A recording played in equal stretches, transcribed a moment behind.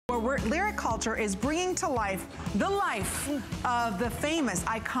Lyric Culture is bringing to life the life of the famous,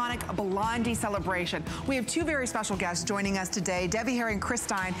 iconic Blondie celebration. We have two very special guests joining us today, Debbie Harry and Chris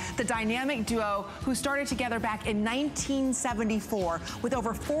Stein, the dynamic duo who started together back in 1974 with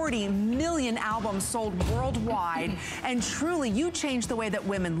over 40 million albums sold worldwide. And truly, you changed the way that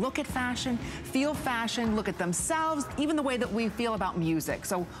women look at fashion, feel fashion, look at themselves, even the way that we feel about music.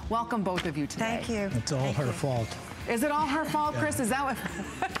 So welcome both of you today. Thank you. It's all her fault. Is it all her fault, Chris? Is that what...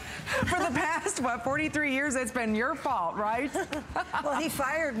 For the past, what, 43 years, it's been your fault, right? Well, he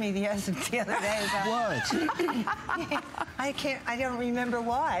fired me the other day. What? I don't remember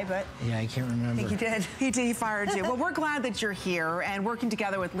why, but... Yeah, I can't remember. I think he did. He fired you. Well, we're glad that you're here and working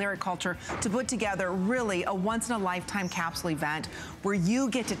together with Lyric Culture to put together really a once-in-a-lifetime capsule event where you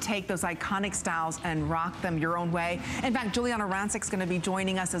get to take those iconic styles and rock them your own way. In fact, Juliana Rancic's going to be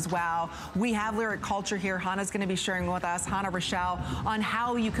joining us as well. We have Lyric Culture here. Hannah's going to be sharing with us, Hannah Rochelle, on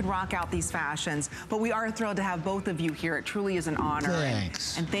how you can rock out these fashions. But we are thrilled to have both of you here. It truly is an honor.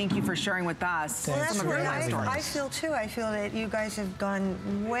 Thanks. And thank you for sharing with us. Well, Thanks that's some of what your life stories. I feel too. I feel that you guys have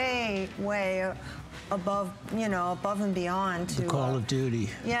gone way, way above, above and beyond to The Call of Duty.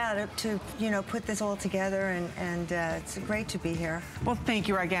 Yeah, to put this all together, and it's great to be here. Well, thank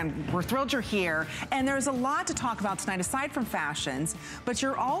you again. We're thrilled you're here. And there's a lot to talk about tonight, aside from fashions, but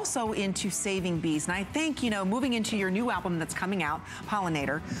you're also into saving bees. And I think, moving into your new album that's coming out,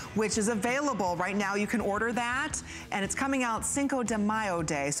 Pollinator, which is available right now. You can order that, and it's coming out Cinco de Mayo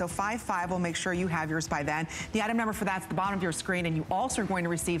Day, so 5/5. We'll make sure you have yours by then. The item number for that's at the bottom of your screen, and you also are going to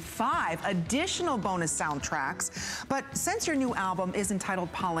receive 5 additional bonus soundtracks. But since your new album is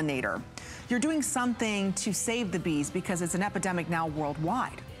entitled Pollinator, you're doing something to save the bees because it's an epidemic now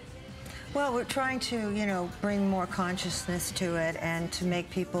worldwide. Well, we're trying to, bring more consciousness to it and to make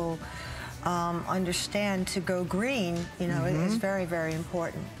people understand to go green, is very, very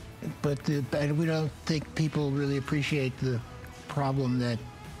important. But we don't think people really appreciate the problem that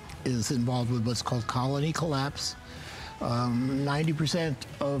is involved with what's called colony collapse. 90%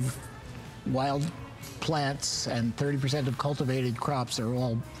 of wild plants and 30% of cultivated crops are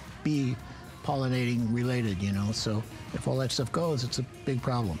all bee pollinating related, so if all that stuff goes, it's a big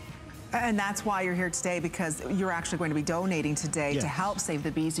problem. And that's why you're here today, because you're actually going to be donating today to help save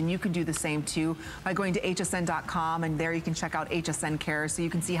the bees, and you can do the same too by going to hsn.com, and there you can check out HSN Cares so you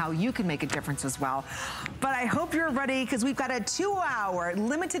can see how you can make a difference as well. But I hope you're ready, because we've got a 2-hour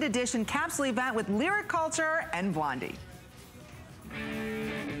limited edition capsule event with Lyric Culture and Blondie.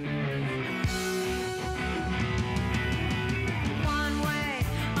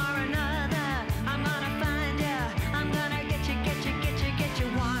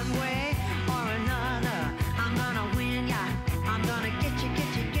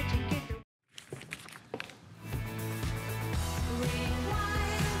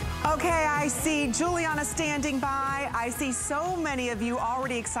 Okay, I see Juliana standing by. I see so many of you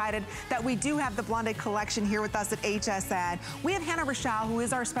already excited that we do have the Blondie collection here with us at HSN. We have Hannah Rochelle, who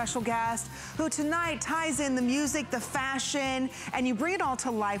is our special guest, who tonight ties in the music, the fashion, and you bring it all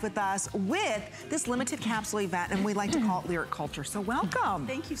to life with us with this limited capsule event, and we like to call it Lyric Culture. So welcome.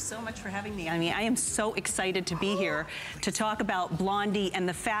 Thank you so much for having me. I mean, I am so excited to be here to talk about Blondie and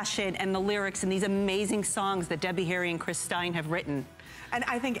the fashion and the lyrics and these amazing songs that Debbie Harry and Chris Stein have written. And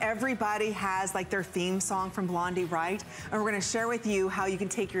I think everybody has like their theme song from Blondie, right? And we're gonna share with you how you can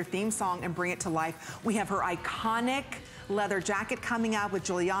take your theme song and bring it to life. We have her iconic leather jacket coming out with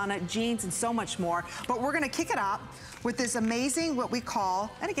Juliana, jeans, and so much more. But we're gonna kick it up with this amazing, what we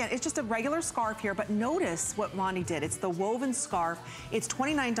call, and again, it's just a regular scarf here, but notice what Blondie did. It's the woven scarf. It's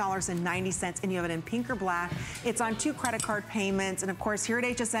 $29.90, and you have it in pink or black. It's on 2 credit card payments. And of course, here at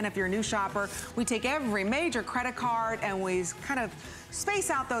HSN, if you're a new shopper, we take every major credit card and we kind of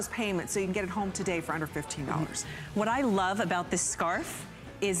space out those payments so you can get it home today for under $15. What I love about this scarf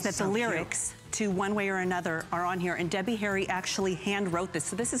is that the lyrics to One Way or Another are on here, and Debbie Harry actually hand wrote this.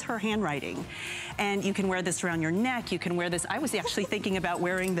 So this is her handwriting. And you can wear this around your neck, you can wear this. I was actually thinking about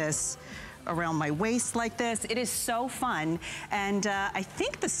wearing this around my waist like this. It is so fun. And I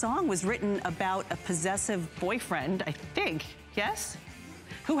think the song was written about a possessive boyfriend, I think, yes?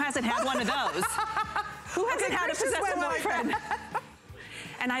 Who hasn't had one of those? Who hasn't had a possessive boyfriend?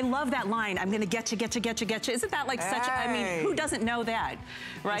 And I love that line, I'm gonna get you, get you, get you, get you. Isn't that like such, I mean, who doesn't know that,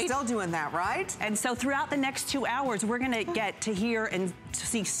 right? You're still doing that, right? And so throughout the next 2 hours, we're gonna get to hear and to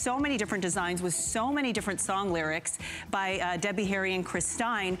see so many different designs with so many different song lyrics by Debbie Harry and Chris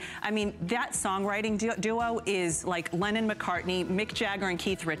Stein. I mean, that songwriting duo is like Lennon McCartney, Mick Jagger and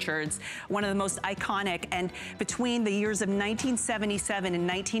Keith Richards, one of the most iconic. And between the years of 1977 and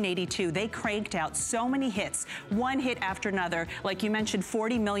 1982, they cranked out so many hits, one hit after another. Like you mentioned, 40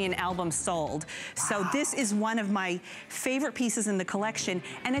 40 million albums sold. So this is one of my favorite pieces in the collection,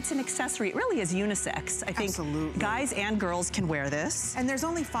 and it's an accessory. It really is unisex. I think guys and girls can wear this. And there's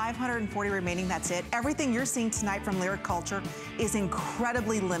only 540 remaining, that's it. Everything you're seeing tonight from Lyric Culture is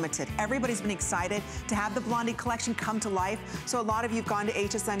incredibly limited. Everybody's been excited to have the Blondie collection come to life. So a lot of you have gone to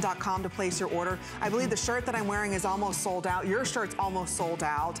hsn.com to place your order. I believe the shirt that I'm wearing is almost sold out. Your shirt's almost sold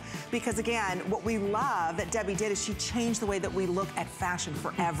out. Because again, what we love that Debbie did is she changed the way that we look at fashion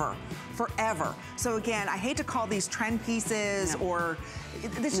forever. Forever. So again, I hate to call these trend pieces or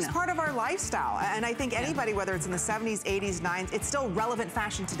it's just part of our lifestyle. And I think anybody, whether it's in the 70s, 80s, 90s, it's still relevant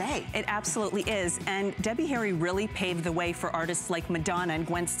fashion today. It absolutely is. And Debbie Harry really paved the way for artists like Madonna and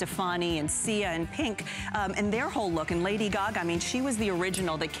Gwen Stefani and Sia and Pink and their whole look. And Lady Gaga, I mean, she was the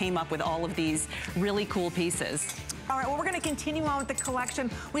original that came up with all of these really cool pieces. All right, well, we're going to continue on with the collection.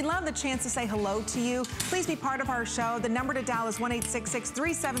 We'd love the chance to say hello to you. Please be part of our show. The number to dial is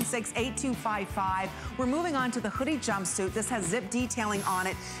 1-866-376-8255. We're moving on to the hoodie jumpsuit. This has zip detailing on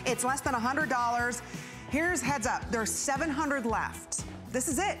it. It's less than $100. Here's heads up. There's 700 left. This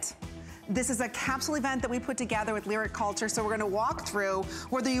is it. This is a capsule event that we put together with Lyric Culture, so we're gonna walk through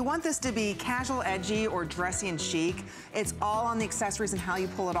whether you want this to be casual, edgy, or dressy and chic. It's all on the accessories and how you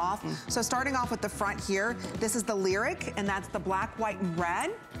pull it off. So starting off with the front here, this is the Lyric, and that's the black, white, and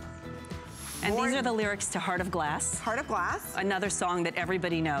red. And these are the lyrics to Heart of Glass. Heart of Glass. Another song that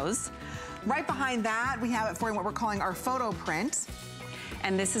everybody knows. Right behind that, we have it for what we're calling our photo print.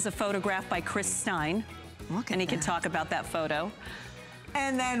 And this is a photograph by Chris Stein. Look at and he can talk about that photo.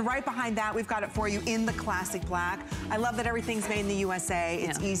 And then right behind that, we've got it for you in the classic black. I love that everything's made in the USA.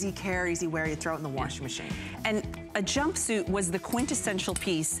 It's easy care, easy wear. You throw it in the washing machine. And a jumpsuit was the quintessential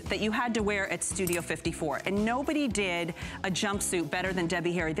piece that you had to wear at Studio 54. And nobody did a jumpsuit better than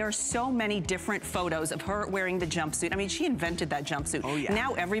Debbie Harry. There are so many different photos of her wearing the jumpsuit. I mean, she invented that jumpsuit. Oh, yeah.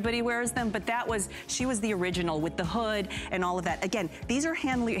 Now everybody wears them, but she was the original with the hood and all of that. Again, these are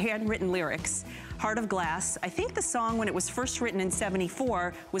handwritten lyrics. Heart of Glass. I think the song, when it was first written in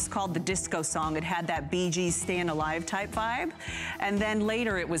 '74, was called the disco song. It had that Bee Gees Stayin' Alive type vibe. And then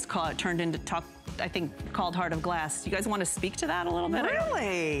later it was turned into, I think, called Heart of Glass. You guys want to speak to that a little bit?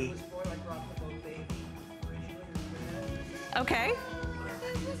 Really? Okay.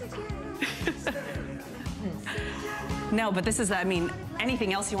 No, but this is, I mean,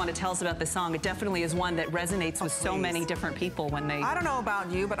 anything else you want to tell us about this song? It definitely is one that resonates with so many different people when they... I don't know about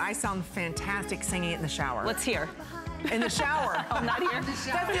you, but I sound fantastic singing it in the shower. Let's hear. In the shower. Oh, not here? That's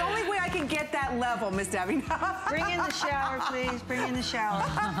the only way I can get that level, Miss Debbie. Bring in the shower, please. Bring in the shower.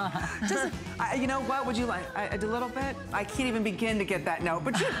 Just, you know what? Would you like a little bit? I can't even begin to get that note.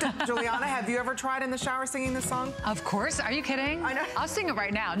 But Juliana, have you ever tried in the shower singing this song? Of course. Are you kidding? I know. I'll sing it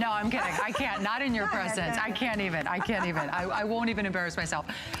right now. No, I'm kidding. I can't. Not in your presence. I can't even. I can't even. I won't even embarrass myself.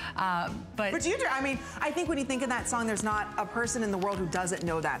 But you do. I mean, I think when you think of that song, there's not a person in the world who doesn't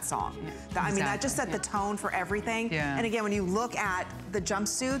know that song. Yeah, I mean, that just set the tone for everything. Yeah. And again, when you look at the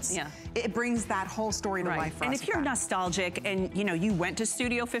jumpsuits, it brings that whole story to life for us. And if you're nostalgic and you went to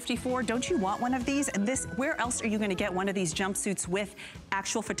Studio 54, don't you want one of these? And where else are you going to get one of these jumpsuits with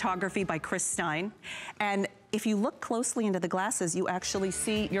actual photography by Chris Stein? And if you look closely into the glasses, you actually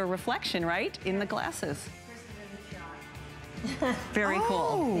see your reflection, right, in the glasses. Very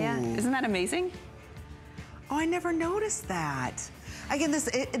cool. Yeah. Isn't that amazing? Oh, I never noticed that. Again,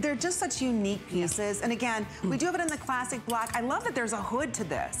 they're just such unique pieces. And again, we do have it in the classic black. I love that there's a hood to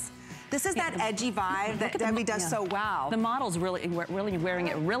this. This is that edgy vibe that Debbie does so well. The model's really wearing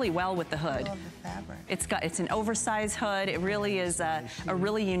it really well with the hood. I love the fabric. It's an oversized hood. It really is a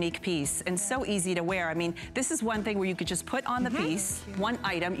really unique piece and so easy to wear. I mean, this is one thing where you could just put on the piece, one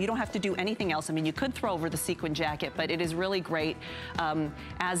item. You don't have to do anything else. I mean, you could throw over the sequin jacket, but it is really great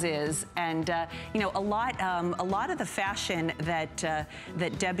as is. And a lot of the fashion that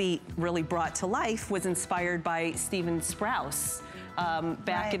Debbie really brought to life was inspired by Stephen Sprouse.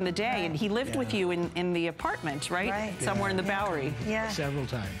 Back in the day, and he lived with you in the apartment, right? Somewhere in the Bowery. Yeah. Several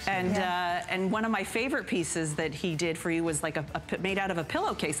times. And and one of my favorite pieces that he did for you was like made out of a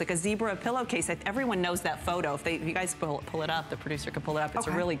pillowcase, like a zebra pillowcase. Everyone knows that photo. If you guys pull it up, the producer can pull it up. It's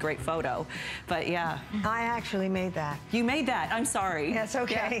a really great photo. But yeah. I actually made that. You made that. I'm sorry. Yes,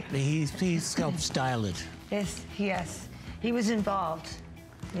 okay. Yeah. He helped style it. Yes. He was involved.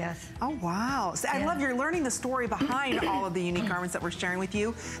 Yes. Oh, wow. So I love you're learning the story behind all of the unique garments that we're sharing with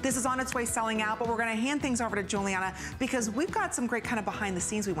you. This is on its way selling out, but we're going to hand things over to Juliana because we've got some great kind of behind the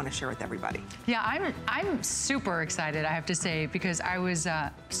scenes we want to share with everybody. Yeah, I'm super excited, I have to say, because I was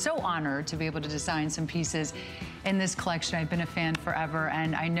so honored to be able to design some pieces in this collection. I've been a fan forever,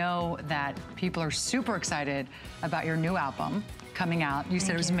 and I know that people are super excited about your new album. coming out. You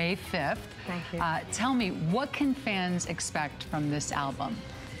said it was May 5th. Thank you. Tell me, what can fans expect from this album?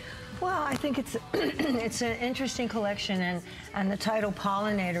 Well, I think it's it's an interesting collection, and the title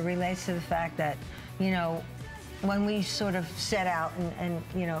Pollinator relates to the fact that, you know, when we sort of set out and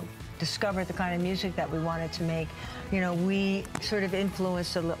you know, discovered the kind of music that we wanted to make, you know, we sort of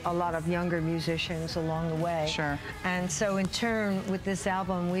influenced a lot of younger musicians along the way. Sure. And so in turn, with this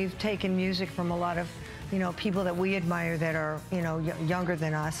album, we've taken music from a lot of, you know, people that we admire that are, you know, younger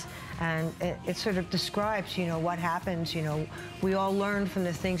than us. And it sort of describes, you know, what happens. You know, we all learn from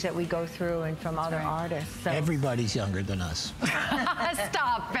the things that we go through and from other artists. So. Everybody's younger than us.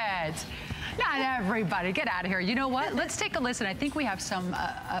 Stop it. Not everybody. Get out of here. You know what? Let's take a listen. I think we have some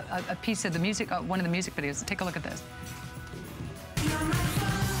a piece of the music, one of the music videos. Take a look at this.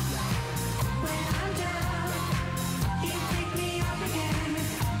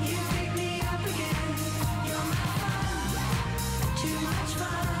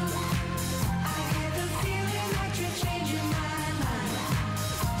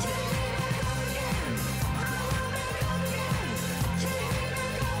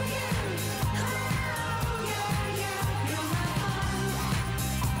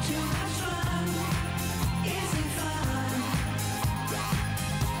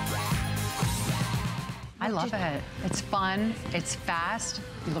 I love it. It's fun. It's fast.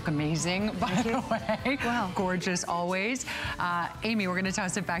 You look amazing, by the way. Wow. Gorgeous always. Amy, we're going to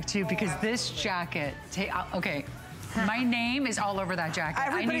toss it back to you because this jacket, okay, my name is all over that jacket.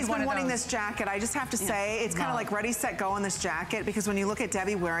 Everybody's been wanting this jacket. I just have to say, it's kind of like ready, set, go on this jacket, because when you look at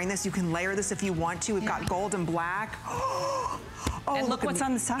Debbie wearing this, you can layer this if you want to. We've got gold and black. Oh, and look what's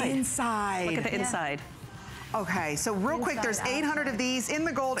on the side. Inside. Look at the inside. Okay, so real quick, there's 800 of these in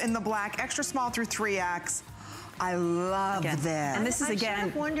the gold, in the black, extra small through 3X. I love this. And this is again.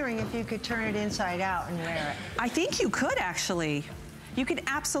 I'm wondering if you could turn it inside out and wear it. I think you could actually. You could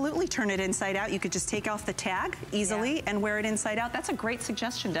absolutely turn it inside out. You could just take off the tag easily and wear it inside out. That's a great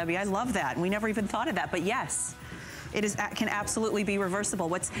suggestion, Debbie. I love that. We never even thought of that, but yes. It can absolutely be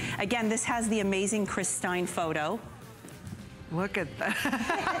reversible. Again, this has the amazing Chris Stein photo. Look at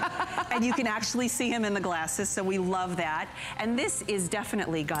that. And you can actually see him in the glasses, so we love that. And this is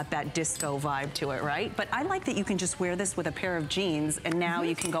definitely got that disco vibe to it, right? But I like that you can just wear this with a pair of jeans, and now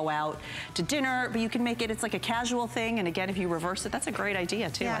you can go out to dinner, but you can make it, it's like a casual thing, and again, if you reverse it, that's a great idea,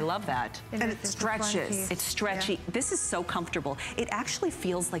 too. I love that. And it stretches. It's stretchy. This is so comfortable. It actually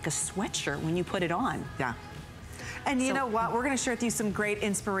feels like a sweatshirt when you put it on. Yeah. And you know what? We're going to share with you some great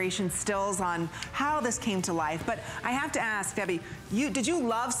inspiration stills on how this came to life. But I have to ask, Debbie, did you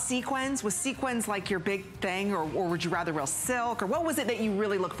love sequins? Was sequins like your big thing, or would you rather wear silk? Or what was it that you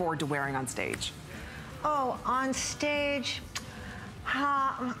really look forward to wearing on stage? Oh, on stage,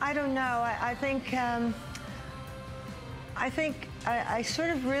 I don't know. I think I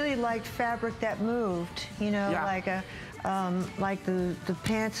sort of really liked fabric that moved. You know, like the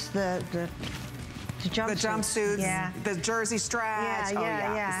pants, the jumpsuits, the jersey stretch, the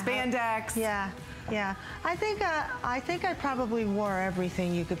spandex. Yeah. I think I probably wore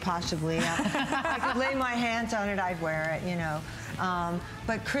everything you could possibly. I could lay my hands on it, I'd wear it, you know.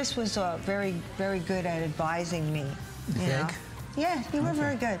 But Chris was very, very good at advising me. You know? Yeah, you were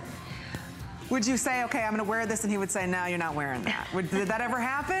very good. Would you say, okay, I'm going to wear this, and he would say, no, you're not wearing that? Did that ever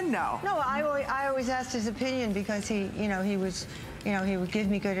happen? No. No, I always asked his opinion because he would give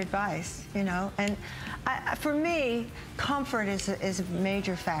me good advice, you know. And for me, comfort is a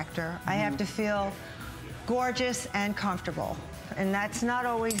major factor. I have to feel gorgeous and comfortable. And that's not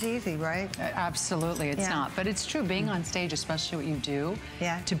always easy, right? Absolutely, it's not. But it's true, being on stage, especially what you do,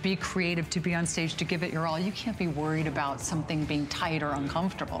 to be creative, to be on stage, to give it your all, you can't be worried about something being tight or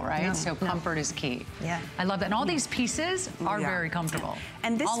uncomfortable, right? No, so comfort is key. Yeah. I love that. And all these pieces are very comfortable.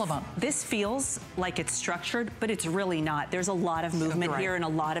 And this, all of them. This feels like it's structured, but it's really not. There's a lot of movement here and a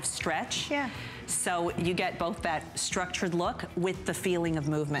lot of stretch. Yeah. So you get both that structured look with the feeling of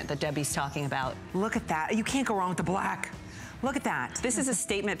movement that Debbie's talking about. Look at that. You can't go wrong with the black. Look at that. This is a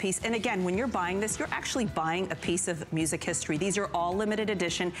statement piece. And again, when you're buying this, you're actually buying a piece of music history. These are all limited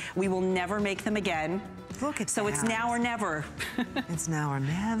edition. We will never make them again. Look at that. So it's now or never. It's now or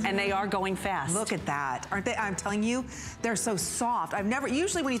never. And they are going fast. Look at that. Aren't they? I'm telling you, they're so soft.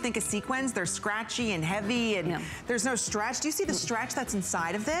 Usually when you think of sequins, they're scratchy and heavy and there's no stretch. Do you see the stretch that's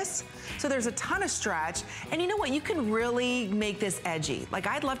inside of this? So there's a ton of stretch. And you know what? You can really make this edgy. Like,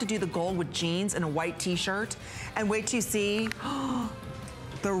 I'd love to do the gold with jeans and a white t-shirt, and wait till you see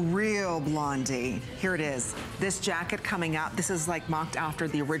the real Blondie. Here it is. This jacket coming up. This is like mocked after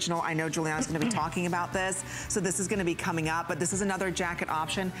the original. I know Juliana's gonna be talking about this, so this is gonna be coming up, but this is another jacket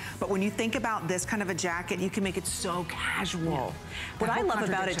option. But when you think about this kind of a jacket, you can make it so casual. Yeah. What I love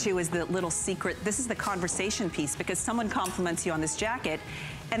about it too is the little secret. This is the conversation piece, because someone compliments you on this jacket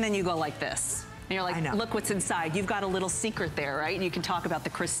and then you go like this. And you're like, look what's inside. You've got a little secret there, right? And you can talk about the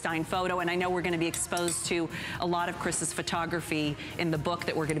Chris Stein photo. And I know we're going to be exposed to a lot of Chris's photography in the book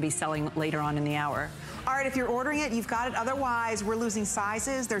that we're going to be selling later on in the hour. All right, if you're ordering it, you've got it. Otherwise, we're losing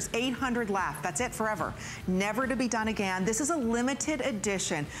sizes. There's 800 left. That's it forever. Never to be done again. This is a limited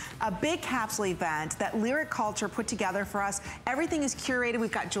edition, a big capsule event that Lyric Culture put together for us. Everything is curated.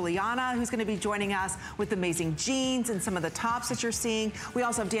 We've got Juliana, who's going to be joining us with amazing jeans and some of the tops that you're seeing. We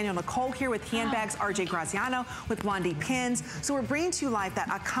also have Daniel Nicole here with handbags, RJ Graziano with Blondie pins. So we're bringing to life that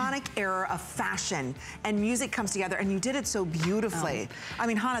iconic era of fashion and music comes together, and you did it so beautifully. I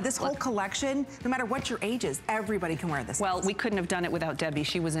mean, Hannah, this whole collection, no matter what your age is, everybody can wear this. Well, we couldn't have done it without Debbie.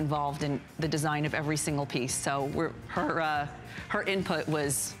 She was involved in the design of every single piece. So her input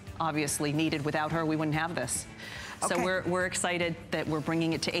was obviously needed. Without her, we wouldn't have this. Okay. So we're excited that we're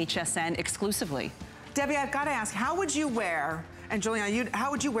bringing it to HSN exclusively. Debbie, I've got to ask, how would you wear, and Juliana,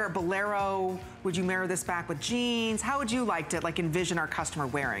 how would you wear a bolero? Would you mirror this back with jeans? How would you like to envision our customer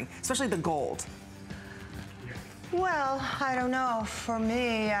wearing, especially the gold? Well, I don't know. For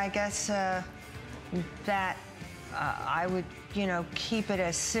me, I guess that I would, keep it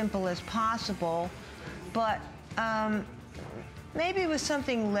as simple as possible, but maybe with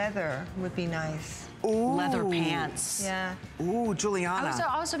something leather would be nice. Ooh. Leather pants. Yeah. Ooh, Juliana. I was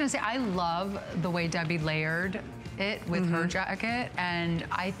also going to say, I love the way Debbie layered it with her jacket, and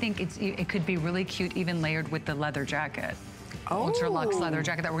I think it could be really cute even layered with the leather jacket. Ultra luxe leather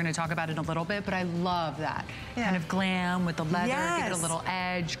jacket that we're going to talk about in a little bit, but I love that kind of glam with the leather, give it a little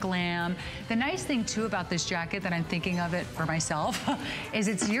edge, glam. The nice thing too about this jacket that I'm thinking of it for myself is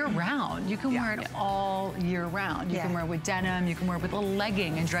it's year round. You can wear it all year round. You can wear it with denim, you can wear it with a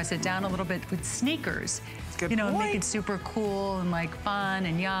legging and dress it down a little bit with sneakers. Make it super cool and like fun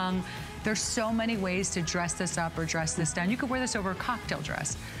and young. There's so many ways to dress this up or dress this down. You could wear this over a cocktail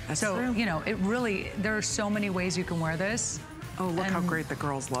dress. That's true. It really, there are so many ways you can wear this. Oh, look how great the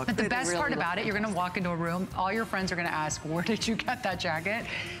girls look. But the best part about it, you're gonna walk into a room, all your friends are gonna ask, where did you get that jacket?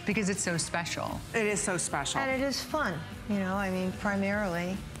 Because it's so special. It is so special. And it is fun, I mean,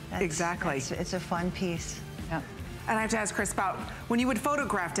 primarily. It's a fun piece. Yeah. And I have to ask Chris about, when you would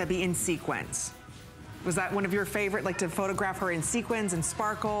photograph Debbie in sequins, was that one of your favorite, like to photograph her in sequins and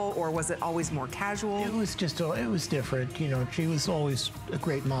sparkle, or was it always more casual? It was it was different. She was always a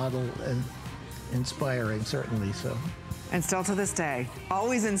great model and inspiring, certainly, so. And still to this day,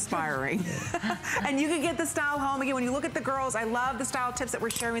 always inspiring. And you can get the style home. Again, when you look at the girls, I love the style tips that we're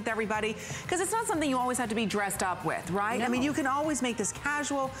sharing with everybody, because it's not something you always have to be dressed up with, right? No. I mean, you can always make this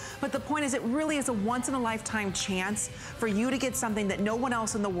casual, but the point is it really is a once-in-a-lifetime chance for you to get something that no one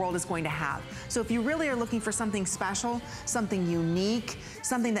else in the world is going to have. So if you really are looking for something special, something unique,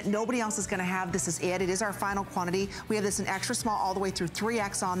 something that nobody else is gonna have, this is it. It is our final quantity. We have this in extra small all the way through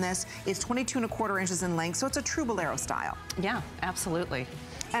 3X on this. It's 22¼ inches in length, so it's a true bolero style. Yeah, absolutely.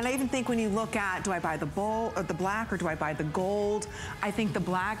 And I even think when you look at, do I buy the black or do I buy the gold? I think the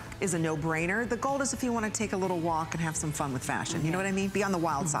black is a no-brainer. The gold is if you want to take a little walk and have some fun with fashion. You know what I mean? Be on the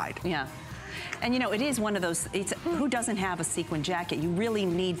wild side. Yeah. And it is one of those, who doesn't have a sequin jacket? You really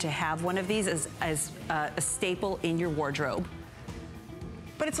need to have one of these as a staple in your wardrobe.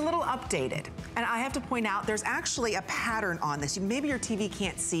 But it's a little updated. And I have to point out, there's actually a pattern on this. Maybe your TV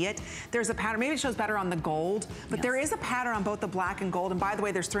can't see it. There's a pattern, maybe it shows better on the gold, but there is a pattern on both the black and gold. And by the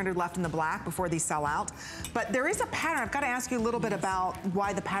way, there's 300 left in the black before these sell out. But there is a pattern. I've got to ask you a little bit about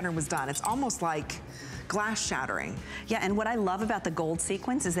why the pattern was done. It's almost like glass shattering. Yeah, and what I love about the gold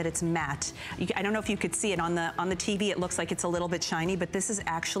sequence is that it's matte. I don't know if you could see it on the TV. It looks like it's a little bit shiny, but this is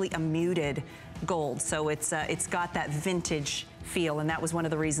actually a muted gold. So it's got that vintage feel, and that was one of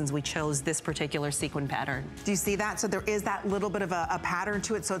the reasons we chose this particular sequin pattern. Do you see that? So there is that little bit of a pattern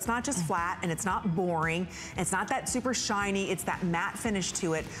to it. So it's not just flat and it's not boring. It's not that super shiny. It's that matte finish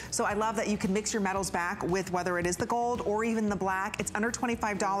to it. So I love that you can mix your metals back with whether it is the gold or even the black. It's under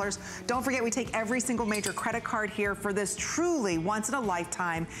 $25. Don't forget, we take every single major credit card here for this truly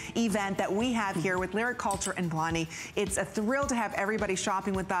once-in-a-lifetime event that we have here with Lyric Culture and Blondie. It's a thrill to have everybody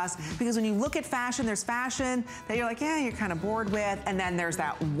shopping with us, because when you look at fashion, there's fashion that you're like, yeah, you're kind of bored with, and then there's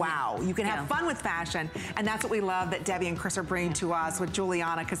that wow. You can have fun with fashion, and that's what we love that Debbie and Chris are bringing to us with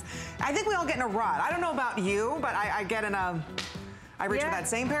Juliana, because I think we all get in a rut. I don't know about you, but I get in a I reach for that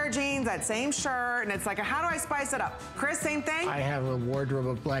same pair of jeans, that same shirt, and it's like, how do I spice it up? Chris, same thing? I have a wardrobe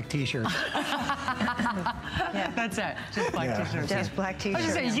of black t-shirts. That's it. Just black t-shirts. Just black t-shirts. I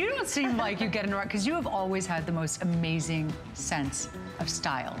was gonna say, you don't seem like you get in a rut, because you have always had the most amazing sense of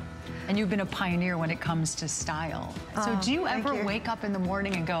style. And you've been a pioneer when it comes to style. So do you ever wake up in the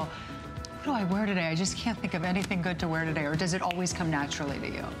morning and go, what do I wear today? I just can't think of anything good to wear today. Or does it always come naturally to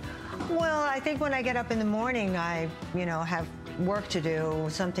you? Well, I think when I get up in the morning, I, have work to do,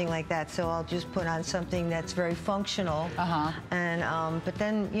 something like that. So I'll just put on something that's very functional. And but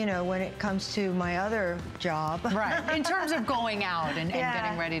then, when it comes to my other job, right? In terms of going out and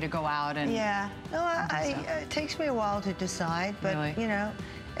getting ready to go out, and it takes me a while to decide, but really?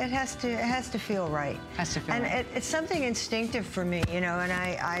 It has to feel right. Has to feel and right. It's something instinctive for me, and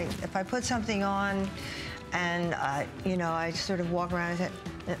I if I put something on, and I sort of walk around and say,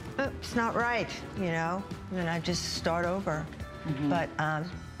 it's not right, and then I just start over. But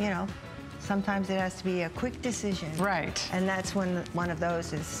sometimes it has to be a quick decision. Right. And that's when one of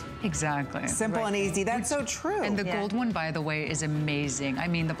those is exactly simple and easy. That's so true. And the gold one, by the way, is amazing. I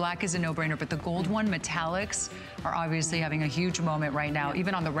mean, the black is a no-brainer, but the gold one, metallics, are obviously having a huge moment right now,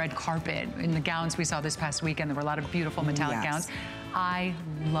 even on the red carpet. In the gowns we saw this past weekend, there were a lot of beautiful metallic gowns. I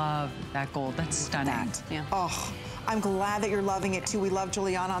love that gold. That's stunning. Oh, I'm glad that you're loving it too. We love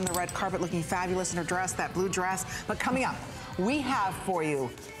Juliana on the red carpet looking fabulous in her dress, that blue dress. But coming up, we have for you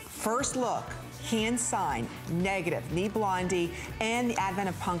first look, hand signed, negative, me Blondie, and the advent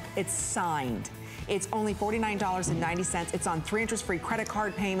of punk. It's signed. It's only $49.90. It's on 3 interest-free credit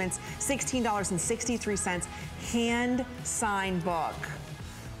card payments, $16.63. Hand signed book.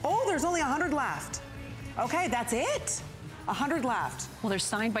 Oh, there's only 100 left. Okay, that's it. 100 left. Well, they're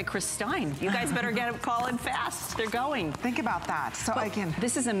signed by Chris Stein. You guys better get them calling fast. They're going. Think about that. So I can.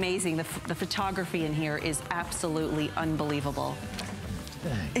 This is amazing. The photography in here is absolutely unbelievable.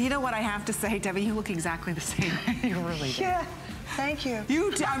 You know what I have to say, Debbie? You look exactly the same. You really do. Yeah. Thank you.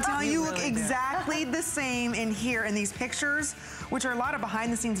 I'm telling you, look exactly the same in here in these pictures, which are a lot of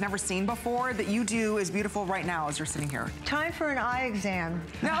behind the scenes never seen before, that you do is beautiful right now as you're sitting here. Time for an eye exam.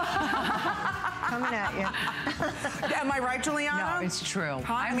 Coming at you. Am I right, Juliana? No, it's true.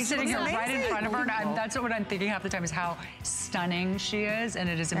 Huh? I'm sitting here right in front of her, and that's what I'm thinking half the time is how stunning she is, and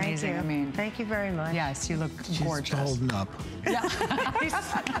it is amazing. Thank you. I mean, thank you very much. Yes, you look gorgeous. She's holding up. Yeah.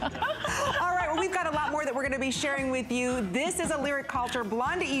 All right, well, we've got a lot more that we're going to be sharing with you. This is a Lyric Culture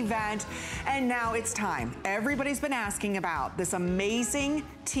Blondie event, and now it's time. Everybody's been asking about this amazing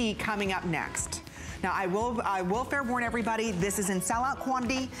tee coming up next. Now, I will fair warn everybody, this is in sellout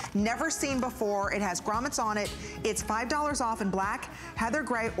quantity, never seen before. It has grommets on it. It's $5 off in black, heather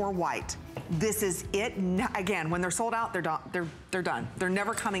gray, or white. This is it. Again, when they're sold out, they're done. They're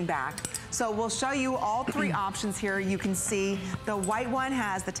never coming back. So we'll show you all 3 options here. You can see the white one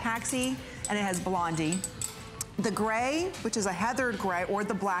has the taxi, and it has Blondie. The gray, which is a heathered gray, or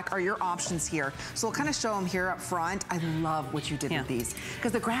the black are your options here. So we'll kind of show them here up front. I love what you did with these,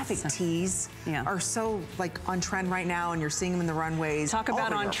 because the graphic tees are so like on trend right now, and you're seeing them in the runways. Talk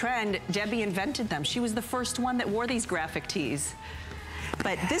about on trend. Debbie invented them. She was the first one that wore these graphic tees.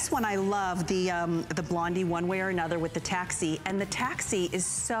 But this one I love, the Blondie One Way or Another with the taxi. And the taxi is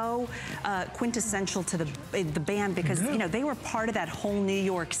so quintessential to the band because, you know, they were part of that whole New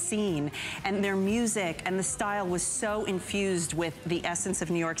York scene. And their music and the style was so infused with the essence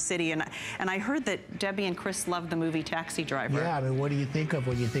of New York City. And I heard that Debbie and Chris loved the movie Taxi Driver. Yeah, I mean, what do you think of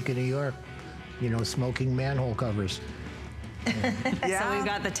when you think of New York? You know, smoking manhole covers. So we've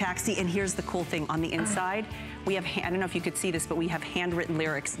got the taxi, and here's the cool thing. On the inside, we have, I don't know if you could see this, but we have handwritten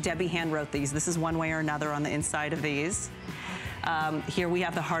lyrics. Debbie hand wrote these. This is One Way or Another on the inside of these. Here we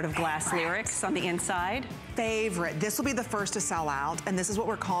have the Heart of Glass lyrics on the inside. Favorite. This will be the first to sell out, and this is what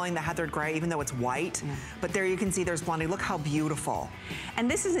we're calling the heathered gray, even though it's white. But there you can see there's Blondie. Look how beautiful.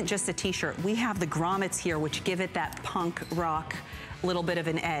 And this isn't just a t-shirt. We have the grommets here, which give it that punk rock little bit of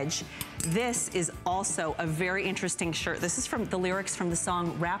an edge. This is also a very interesting shirt. This is from the lyrics from the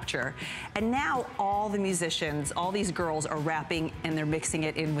song Rapture. And now all the musicians, all these girls are rapping, and they're mixing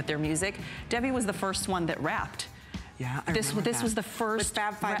it in with their music. Debbie was the first one that rapped. Yeah, This was the first.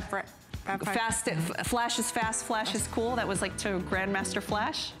 Fab Five. Flash is fast, Flash is cool. That was like to Grandmaster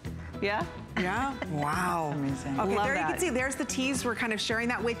Flash. Yeah? Yeah. Wow. Amazing. Okay, Love there you that. can see, there's the tees. We're kind of sharing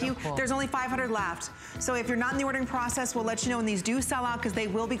that with you. Cool. There's only 500 left. So if you're not in the ordering process, we'll let you know when these do sell out, because they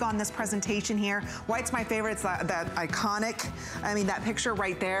will be gone this presentation here. White's my favorite. It's that iconic, I mean, that picture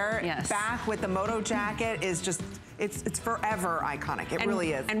right there. Yes. Back with the moto jacket is just, it's forever iconic. It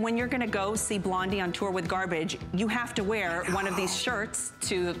really is. And when you're gonna go see Blondie on tour with Garbage, you have to wear one of these shirts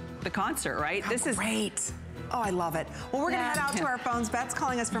to the concert, right? This is great. Oh, I love it. Well, we're gonna head out to our phones. Beth's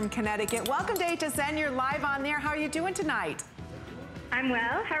calling us from Connecticut. Welcome to HSN. You're live on there. How are you doing tonight? I'm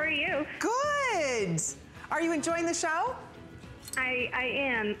well. How are you? Good. Are you enjoying the show? I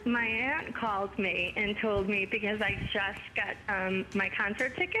am. My aunt called me and told me, because I just got my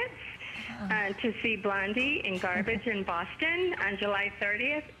concert tickets to see Blondie in Garbage in Boston on July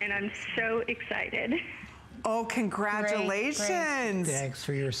 30th, and I'm so excited. Oh, congratulations. Great. Thanks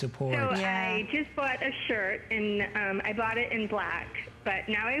for your support. So I just bought a shirt, and I bought it in black, but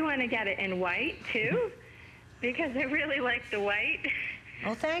now I want to get it in white, too, because I really like the white.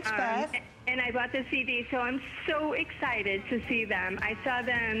 Oh, thanks, Beth. And I bought the CD, so I'm so excited to see them. I saw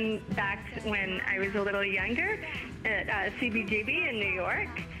them back when I was a little younger at CBGB in New York,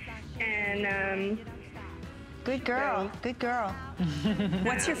 and good girl, good girl.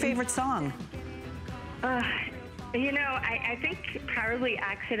 What's your favorite song? You know, I think probably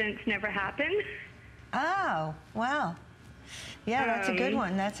Accidents Never Happen. Oh, wow. Yeah, that's a good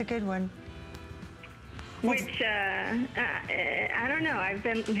one. That's a good one. Which, I don't know, I've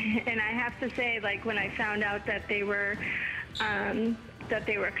been, and I have to say, like, when I found out that they were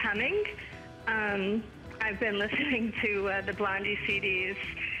coming, I've been listening to the Blondie CDs,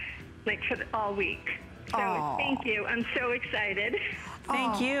 like, all week. So, thank you. I'm so excited.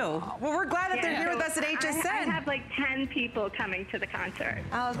 Thank you. Well, we're glad that they're here with us at HSN. I have, like, 10 people coming to the concert.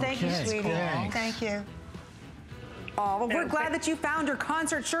 Oh, thank you, sweetie. Thanks. Thank you. Oh, well, we're glad that you found your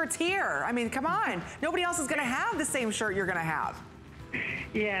concert shirts here. I mean, come on. Nobody else is going to have the same shirt you're going to have.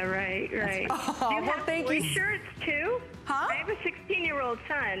 Yeah, right. Oh, Do you well, have thank boy you. shirts, too? Huh? I have a 16-year-old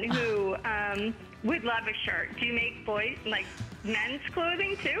son who would love a shirt. Do you make boys, like, men's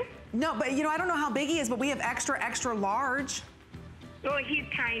clothing, too? No, but, you know, I don't know how big he is, but we have extra, extra large. Oh, he's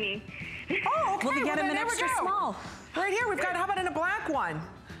tiny. Oh, okay. Well, we get him then an there we extra go. small. Right here, we've got, how about in a black one?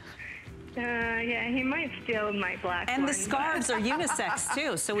 Yeah, he might steal my black And one. the scarves are unisex,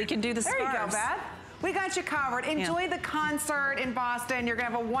 too, so we can do the There scarves. you go, Beth. We got you covered. Enjoy the concert in Boston. You're going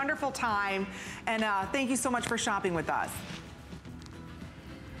to have a wonderful time. And thank you so much for shopping with us.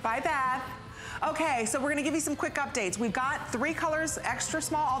 Bye, Beth. Okay, so we're going to give you some quick updates. We've got 3 colors, extra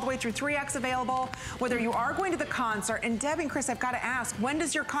small, all the way through 3X available, whether you are going to the concert. And Debbie and Chris, I've got to ask, when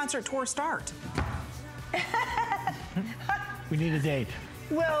does your concert tour start? We need a date.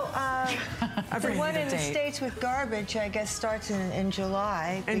 Well, the one in the date. States with Garbage, I guess, starts in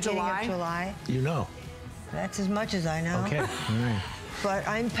July. Beginning of July. You know. That's as much as I know. Okay. All right. But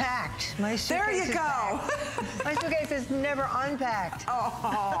I'm packed. My suitcase There you is go. packed. My suitcase is never unpacked.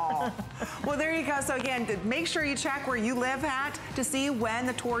 Oh, well, there you go. So again, make sure you check where you live at to see when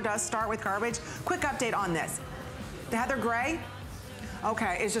the tour does start with Garbage. Quick update on this. The Heather Gray,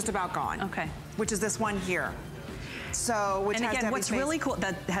 okay, is just about gone. Okay. Which is this one here. So, which And has again, Debbie's what's face. really cool,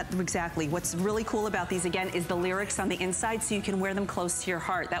 exactly, what's really cool about these, again, is the lyrics on the inside, so you can wear them close to your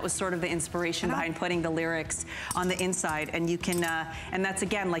heart. That was sort of the inspiration behind putting the lyrics on the inside. And you can, and that's,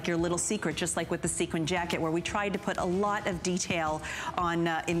 again, like your little secret, just like with the sequin jacket, where we tried to put a lot of detail on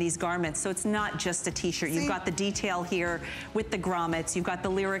in these garments. So it's not just a t-shirt. You've got the detail here with the grommets. You've got the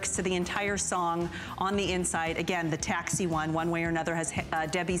lyrics to the entire song on the inside. Again, the taxi one way or another, has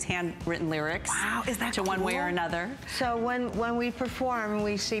Debbie's handwritten lyrics. Wow, is that to one way cool? or another. So when we perform and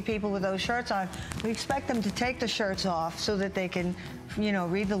we see people with those shirts on, we expect them to take the shirts off so that they can, you know,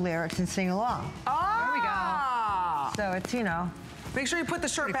 read the lyrics and sing along. Oh, There we go. So it's, you know. Make sure you put the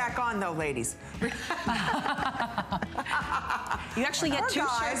shirt back on, though, ladies. You actually get 2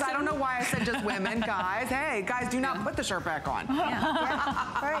 guys, shirts. I don't know why I said just women, guys. Hey, guys, do not put the shirt back on.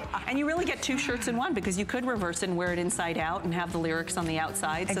 Right. And you really get 2 shirts in one, because you could reverse and wear it inside out and have the lyrics on the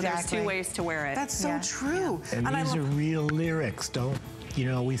outside. So there's Exactly. 2 ways to wear it. That's so true. And I these are love- real lyrics. Don't, you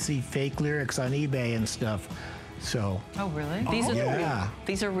know, we see fake lyrics on eBay and stuff. So Oh, really? These are yeah. real.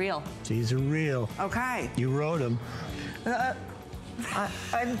 These are real. these are real. Okay. You wrote them.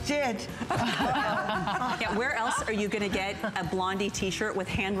 I did. Yeah, where else are you going to get a Blondie t-shirt with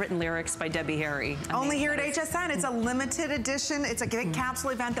handwritten lyrics by Debbie Harry? Only here at HSN. It's a limited edition. It's a big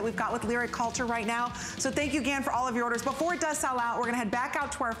capsule event that we've got with Lyric Culture right now. So thank you again for all of your orders. Before it does sell out, we're going to head back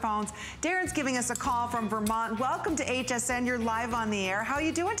out to our phones. Darren's giving us a call from Vermont. Welcome to HSN. You're live on the air. How are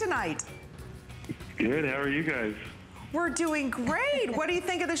you doing tonight? Good. How are you guys? We're doing great. What do you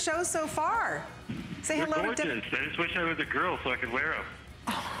think of the show so far? Say They're hello to gorgeous. I just wish I was a girl so I could wear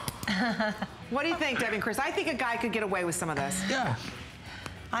them. What do you think, Debbie and Chris? I think a guy could get away with some of this. Yeah.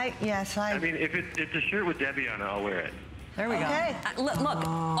 I mean, if it's a shirt with Debbie on it, I'll wear it. There we go. Okay. Look,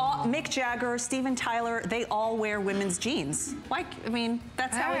 Mick Jagger, Steven Tyler, they all wear women's jeans. Like, I mean,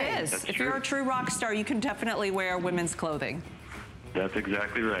 that's how it is. That's If true. you're a true rock star, you can definitely wear women's clothing. That's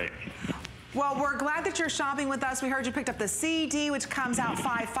exactly right. Well, we're glad that you're shopping with us. We heard you picked up the CD, which comes out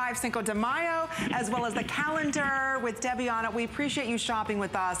 5/5 Cinco de Mayo, as well as the calendar with Debbie on it. We appreciate you shopping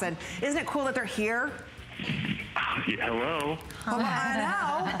with us. And isn't it cool that they're here? Yeah, hello. Well, I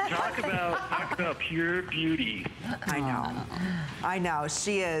know. Talk about pure beauty. I know.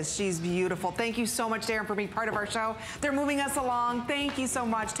 She is. She's beautiful. Thank you so much, Darren, for being part of our show. They're moving us along. Thank you so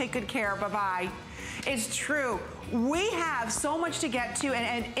much. Take good care. Bye-bye. It's true. We have so much to get to,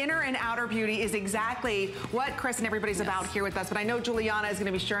 and inner and outer beauty is exactly what Chris and everybody's about here with us. But I know Juliana is going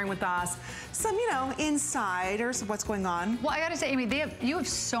to be sharing with us some, you know, insiders of what's going on. Well, I got to say, Amy, you have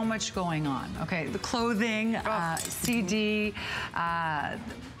so much going on. Okay, the clothing, CD,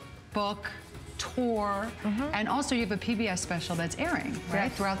 book, tour, and also you have a PBS special that's airing,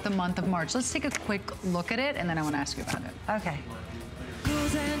 right, throughout the month of March. Let's take a quick look at it, and then I want to ask you about it. Okay.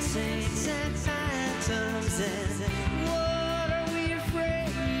 And saints and phantoms and what are we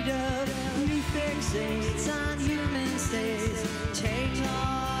afraid of? New fixates on human states take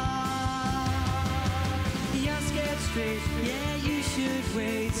off. You're scared straight, yeah, you should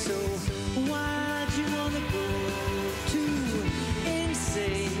wait. So why'd you wanna go to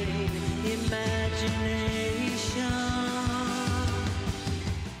insane imagination?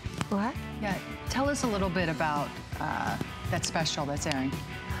 What? Yeah, tell us a little bit about that special that's airing.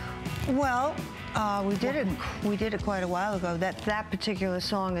 Well, we did it quite a while ago. That particular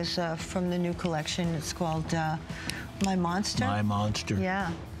song is from the new collection. It's called My Monster. My Monster.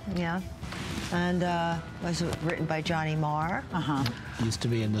 Yeah, yeah. And was written by Johnny Marr. Used to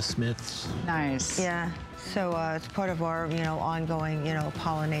be in the Smiths. Nice. Yeah. So it's part of our, you know, ongoing, you know,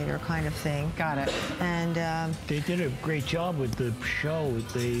 pollinator kind of thing. Got it. And they did a great job with the show.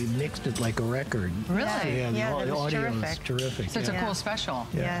 They mixed it like a record. Really? Yeah, the was audio terrific. is terrific. So it's a cool special.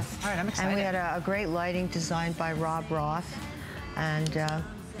 Yes. All right, I'm excited. And we had a great lighting designed by Rob Roth. And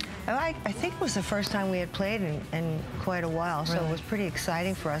I think it was the first time we had played in quite a while, so it was pretty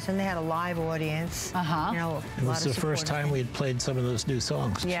exciting for us. And they had a live audience. You know, it was the first time we had played some of those new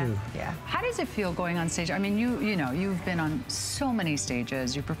songs, too. Yeah. How does it feel going on stage? I mean, you know, you've been on so many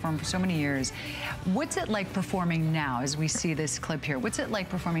stages. You've performed for so many years. What's it like performing now as we see this clip here? What's it like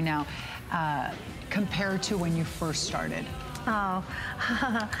performing now compared to when you first started? Oh,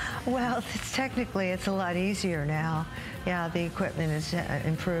 well, technically it's a lot easier now. Yeah, the equipment has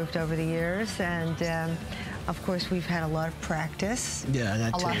improved over the years, and of course we've had a lot of practice. Yeah,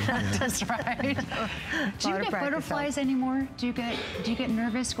 that too. A lot of practice, right? Do you get butterflies anymore? Do you get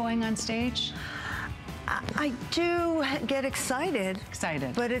nervous going on stage? I do get excited.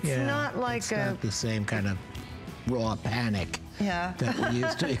 But it's not like it's not the same kind of raw panic. That we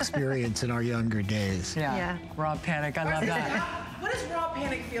used to experience in our younger days. Yeah. Raw panic. I love that. What does raw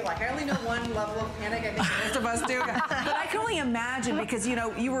panic feel like? I only know one level of panic. I think most of us do. But I can only imagine because, you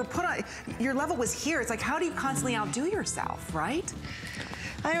know, you were put on, your level was here. It's like, how do you constantly outdo yourself, right?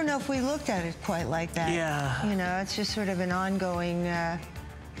 I don't know if we looked at it quite like that. Yeah. You know, it's just sort of an ongoing,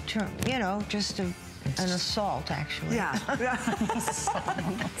 you know, just an assault, actually. Yeah.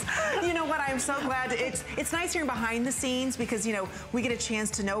 You know what? I'm so glad. It's nice hearing behind the scenes because, you know, we get a chance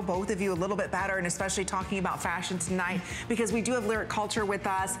to know both of you a little bit better, and especially talking about fashion tonight because we do have Lyric Culture with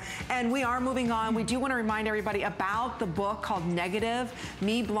us, and we are moving on. We do want to remind everybody about the book called Negative,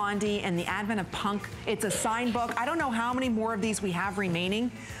 Me, Blondie, and the Advent of Punk. It's a signed book. I don't know how many more of these we have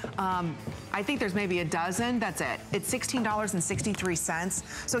remaining. I think there's maybe a dozen. That's it. It's $16.63.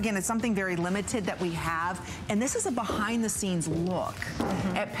 So again, it's something very limited that we have. And this is a behind the scenes look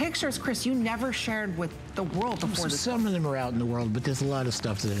at pictures, Chris, you never shared with the world before this. Some of them are out in the world, but there's a lot of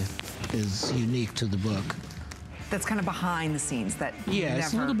stuff that is unique to the book. That's kind of behind the scenes that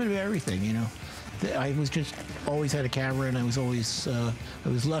it's a little bit of everything, you know. I was just always had a camera, and I was always I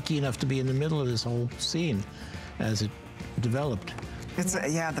was lucky enough to be in the middle of this whole scene as it developed. It's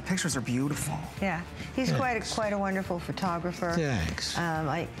yeah, the pictures are beautiful. Yeah, he's quite a wonderful photographer. Thanks.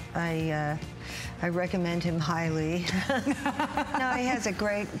 I recommend him highly. No, he has a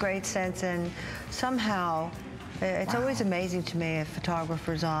great sense, and somehow it's always amazing to me a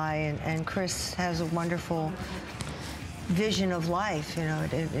photographer's eye, and Chris has a wonderful vision of life. You know,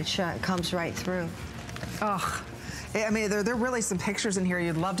 it comes right through. Oh. I mean, there are really some pictures in here.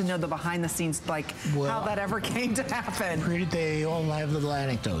 You'd love to know the behind the scenes, like how that ever came to happen. They all have little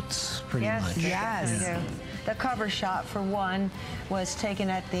anecdotes, pretty much. Yes. Yeah. The cover shot, for one, was taken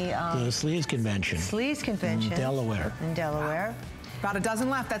at the Sleaze Convention. Sleaze Convention. In Delaware. In Delaware. About a dozen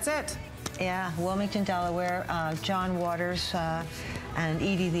left, that's it. Yeah, Wilmington, Delaware. John Waters and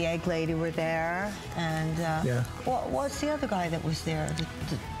Edie the Egg Lady were there. And what's the other guy that was there?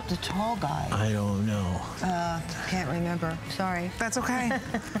 The tall guy. I don't know. Can't remember. Sorry. That's okay.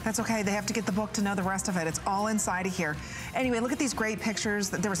 That's okay. They have to get the book to know the rest of it. It's all inside of here. Anyway, look at these great pictures.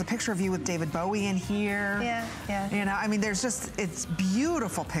 There was a picture of you with David Bowie in here. Yeah, yeah. You know, I mean, it's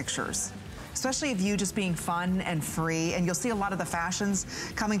beautiful pictures. Especially of you just being fun and free. And you'll see a lot of the fashions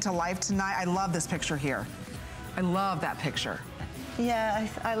coming to life tonight. I love this picture here. I love that picture. Yeah,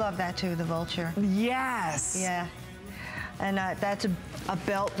 I love that too, the vulture. Yes. Yeah. And that's a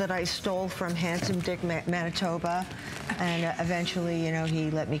belt that I stole from Handsome Dick Manitoba. And eventually, you know,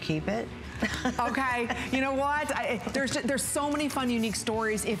 he let me keep it. Okay, you know what? There's so many fun, unique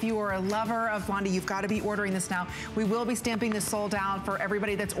stories. If you are a lover of Blondie, you've got to be ordering this now. We will be stamping this sold out for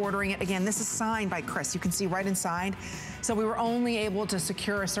everybody that's ordering it. Again, this is signed by Chris. You can see right inside. So we were only able to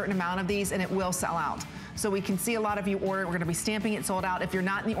secure a certain amount of these, and it will sell out. So we can see a lot of you order. We're going to be stamping it sold out. If you're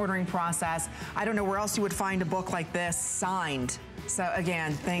not in the ordering process, I don't know where else you would find a book like this signed. So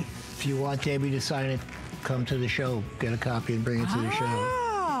again, if you want Debbie to sign it, come to the show, get a copy and bring it to the show.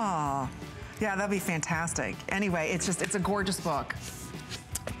 Yeah, that'd be fantastic. Anyway, it's a gorgeous book.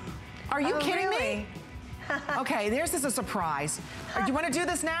 Are you kidding me? Okay, this is a surprise. Do you want to do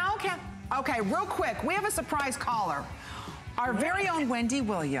this now? Okay, real quick, we have a surprise caller. Our very own Wendy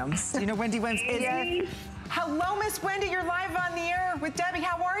Williams. You know Wendy Williams is. Yes. Hello, Miss Wendy. You're live on the air with Debbie.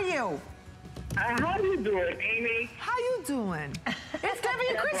 How are you? How you doing, Amy? How you doing? It's Debbie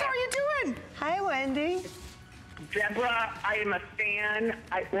and Chris. How are you doing? Hi, Wendy. Deborah, I am a fan.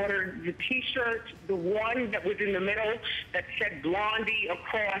 I ordered the T-shirt, the one that was in the middle that said Blondie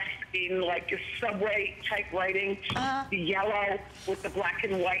across in like a subway type writing, the yellow with the black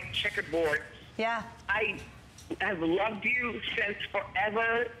and white checkerboard. Yeah. I have loved you since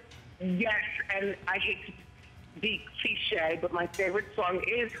forever. Yes, and I hate to be cliche, but my favorite song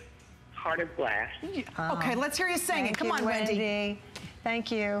is Heart of Glass. Okay, let's hear you sing it. Come on, Wendy.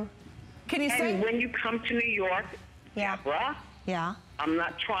 Thank you. Can you sing? And when you come to New York, Deborah, I'm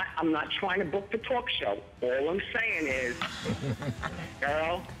not trying to book the talk show. All I'm saying is,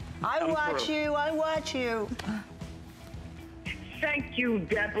 girl, I watch you. Thank you,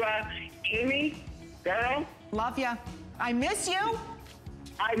 Deborah. Amy, girl. Love ya. I miss you.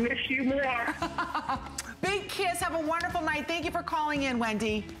 I miss you more. Big kiss. Have a wonderful night. Thank you for calling in,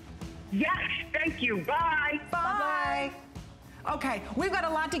 Wendy. Yes, thank you. Bye. Bye. Okay, we've got a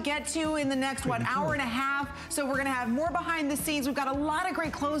lot to get to in the next, hour and a half. So we're gonna have more behind the scenes. We've got a lot of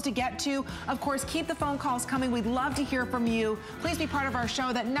great clothes to get to. Of course, keep the phone calls coming. We'd love to hear from you. Please be part of our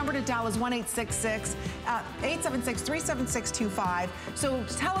show. That number to dial is 1-866-876-37625. So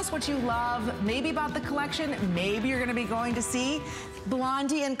tell us what you love, maybe about the collection. Maybe you're gonna be going to see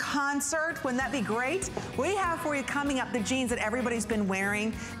Blondie in concert. Wouldn't that be great? We have for you coming up the jeans that everybody's been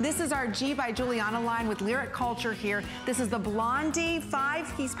wearing. This is our G by Giuliana line with Lyric Culture here. This is the Blondie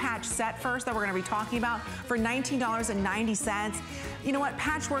 5-piece patch set first that we're going to be talking about for $19.90. You know what?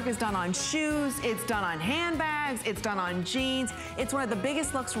 Patchwork is done on shoes, it's done on handbags, it's done on jeans. It's one of the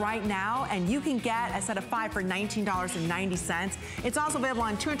biggest looks right now, and you can get a set of 5 for $19.90. It's also available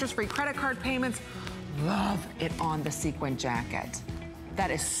on 2 interest-free credit card payments. Love it on the sequin jacket. That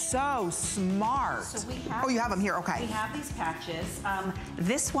is so smart. So we have, you have them here, okay. We have these patches.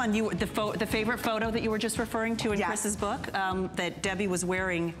 This one, the favorite photo that you were just referring to in Chris's book, that Debbie was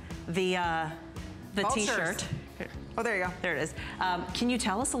wearing the T-shirt. Oh, there you go. There it is. Can you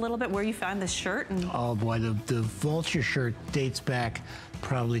tell us a little bit where you found this shirt? Oh boy, the vulture shirt dates back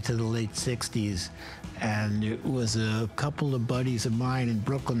probably to the late 60s. And it was a couple of buddies of mine in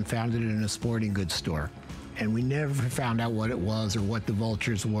Brooklyn found it in a sporting goods store. And we never found out what it was or what the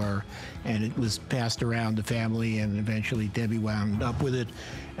vultures were. And it was passed around the family, and eventually Debbie wound up with it.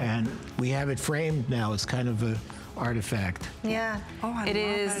 And we have it framed now. It's kind of an artifact. Yeah. Oh, I it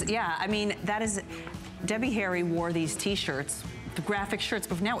love is, it. Yeah, I mean, that is, Debbie Harry wore these T-shirts, the graphic shirts,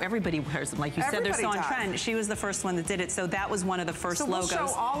 but now everybody wears them. Like you said, they're so on trend. She was the first one that did it, so that was one of the first logos. So we'll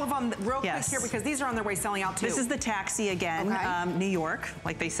show all of them real quick here, because these are on their way selling out too. This is the Taxi again, New York.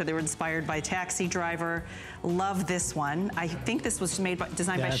 Like they said, they were inspired by Taxi Driver. Love this one. I think this was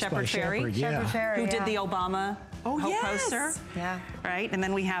designed by Shepard Fairey, who did the Obama poster. Yeah. Right, and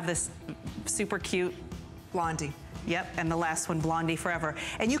then we have this super cute Blondie. Yep, and the last one, Blondie Forever.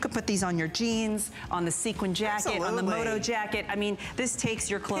 And you could put these on your jeans, on the sequin jacket, on the moto jacket. I mean, this takes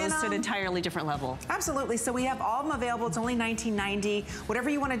your clothes to an entirely different level. Absolutely, so we have all of them available. It's only $19.90.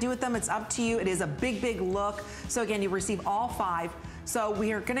 Whatever you want to do with them, it's up to you. It is a big, big look. So again, you receive all 5 So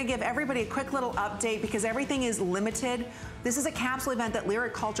we are gonna give everybody a quick little update because everything is limited. This is a capsule event that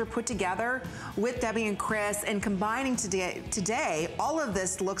Lyric Culture put together with Debbie and Chris, and combining today, all of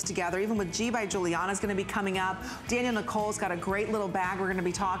this looks together, even with G by Juliana is gonna be coming up. Daniel Nicole's got a great little bag we're gonna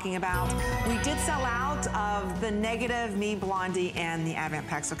be talking about. We did sell out of the Negative, Me, Blondie, and the Advent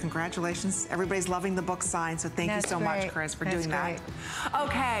Pack, so congratulations. Everybody's loving the book sign, so thank you so much, Chris, for doing that.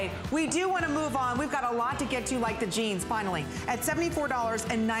 Okay, we do wanna move on. We've got a lot to get to, like the jeans, finally. At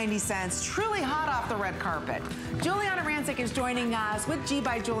 $74.90, truly hot off the red carpet. Juliana Rancic is joining us with G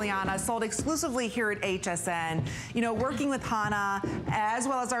by Juliana, sold exclusively here at HSN. You know, working with Hannah as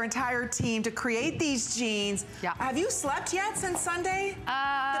well as our entire team to create these jeans. Yeah. Have you slept yet since Sunday?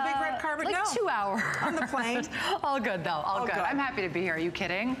 The big red carpet? Like no. 2 hours. On the plane? All good though, all good. I'm happy to be here. Are you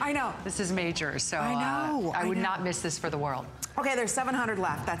kidding? I know. This is major, so I know. I would not miss this for the world. Okay, there's 700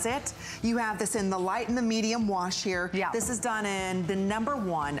 left, that's it. You have this in the light and the medium wash here. Yeah. This is done in the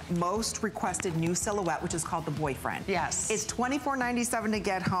 #1 most requested new silhouette, which is called the Boyfriend. Yes. It's $24.97 to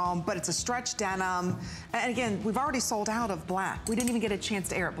get home, but it's a stretch denim. And again, we've already sold out of black. We didn't even get a chance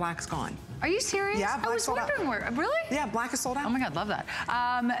to air it. Black's gone. Are you serious? Yeah, I was wondering where, really? Yeah, black is sold out. Oh my God, love that.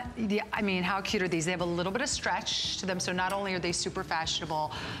 Yeah, I mean, how cute are these? They have a little bit of stretch to them, so not only are they super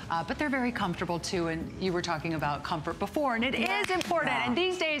fashionable, but they're very comfortable too, and you were talking about comfort before, and it is important, and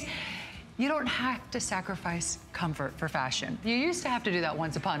these days, you don't have to sacrifice comfort for fashion. You used to have to do that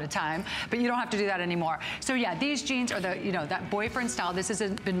once upon a time, but you don't have to do that anymore. So yeah, these jeans are the, you know, that Boyfriend style. This has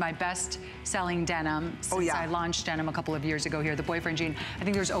been my best selling denim since I launched denim a couple of years ago here, the Boyfriend jean. I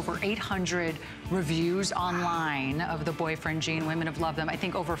think there's over 800 reviews online of the Boyfriend jean. Women have loved them. I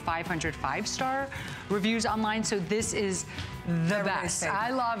think over 500 5-star reviews online. So this is the best.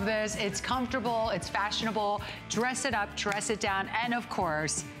 I love this. It's comfortable, it's fashionable. Dress it up, dress it down, and of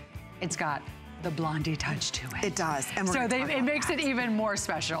course, it's got the Blondie touch to it. It does. And so it makes it even more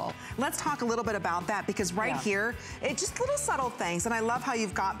special. Let's talk a little bit about that, because here, it's just little subtle things. And I love how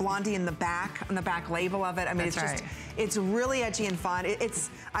you've got Blondie in the back, on the back label of it. I mean, it's just, it's really edgy and fun.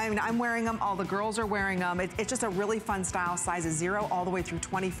 I mean, I'm wearing them, all the girls are wearing them. It's just a really fun style, sizes 0 all the way through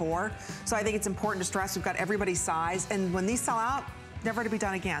 24. So I think it's important to stress we've got everybody's size. And when these sell out, never to be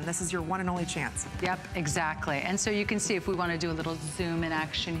done again. This is your one and only chance. Yep, exactly. And so you can see, if we want to do a little zoom in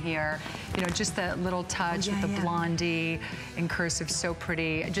action here, you know, just that little touch with the Blondie in cursive, so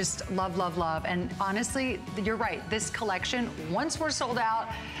pretty. Just love, love, love. And honestly, you're right. This collection, once we're sold out,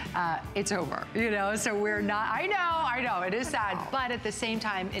 it's over, you know? So we're not, I know, it is sad, but at the same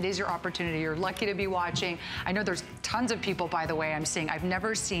time, it is your opportunity. You're lucky to be watching. I know there's tons of people, by the way, I'm seeing. I've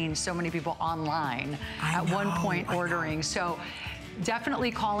never seen so many people online at one point ordering. So definitely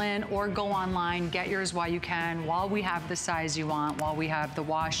call in or go online, get yours while you can, while we have the size you want, while we have the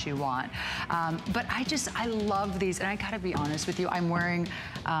wash you want. But I love these, and I gotta be honest with you, I'm wearing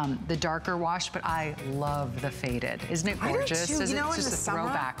the darker wash, but I love the faded. Isn't it gorgeous? I do too. You know, it's just a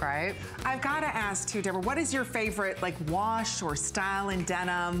throwback, right? I've gotta ask too, Deborah, what is your favorite like wash or style in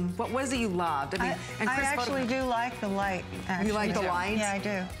denim? What was it you loved? I mean, and Chris, I actually do like the light. Actually. You like the light? Yeah, I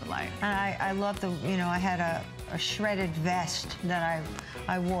do. The light. And I love the, you know, I had a shredded vest that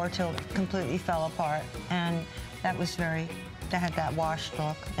I wore till it completely fell apart, and that was that had that washed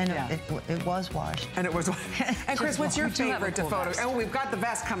look, and it was washed. And it was. And Chris, what's your favorite to photo? Oh, we've got the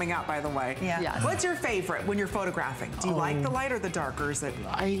vest coming up, by the way. Yeah. Yes. What's your favorite when you're photographing? Do you like the light or the dark, or is it?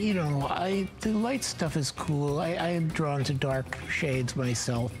 The light stuff is cool. I am drawn to dark shades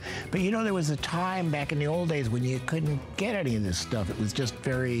myself. But you know, there was a time back in the old days when you couldn't get any of this stuff. It was just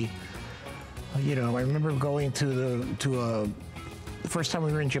very, you know, I remember going to the first time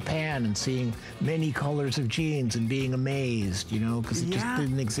we were in Japan and seeing many colors of jeans and being amazed, you know, because it just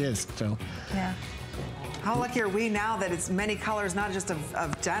didn't exist. So. Yeah. How lucky are we now that it's many colors, not just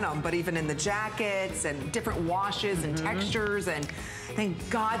of denim, but even in the jackets and different washes and textures. And thank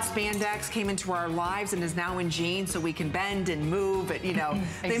God spandex came into our lives and is now in jeans, so we can bend and move. You know,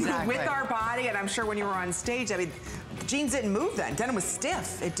 they move with our body. And I'm sure when you were on stage, I mean, jeans didn't move then. Denim was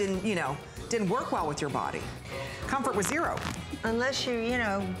stiff. It didn't, you know, didn't work well with your body. Comfort was 0. Unless you, you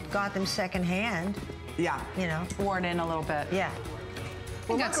know, got them secondhand. Yeah. You know. Worn in a little bit. Yeah.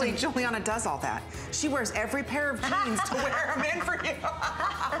 Well, luckily, Juliana does all that. She wears every pair of jeans to wear them in for you.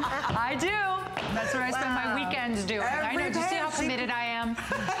 I do. That's what I spend my weekends doing. I know. Do you see how committed I am?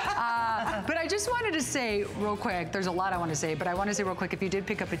 But I just wanted to say real quick, there's a lot I want to say, but I want to say real quick, if you did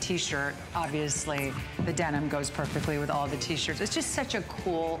pick up a t-shirt, obviously the denim goes perfectly with all the t-shirts. It's just such a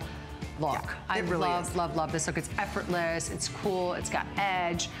cool look. Yeah, I really love this look. It's effortless, it's cool, it's got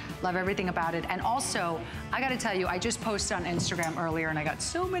edge, love everything about it. And also, I gotta tell you, I just posted on Instagram earlier and I got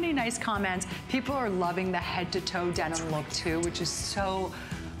so many nice comments. People are loving the head to toe denim look too, which is so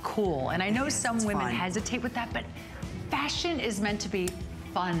cool. And I know some women hesitate with that, but fashion is meant to be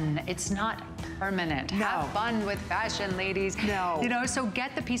fun. It's not permanent. No. Have fun with fashion, ladies. No. You know, so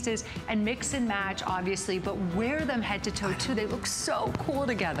get the pieces and mix and match, obviously, but wear them head to toe too. They look so cool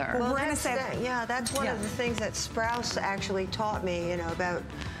together. Well, that's one of the things that Sprouse actually taught me, you know, about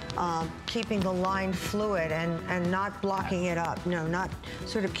keeping the line fluid and not blocking it up. No, not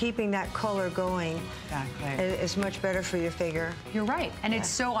sort of keeping that color going. Exactly. Is much better for your figure. You're right, and it's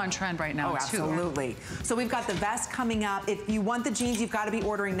so on trend right now, too. Absolutely. So we've got the vest coming up. If you want the jeans, you've got to be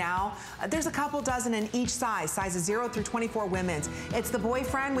ordering now. There's a couple dozen in each size, sizes 0 through 24 women's. It's the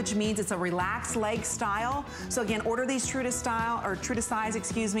boyfriend, which means it's a relaxed leg style. So again, order these true to style, or true to size,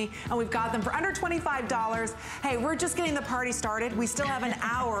 excuse me, and we've got them for under $25. Hey, we're just getting the party started. We still have an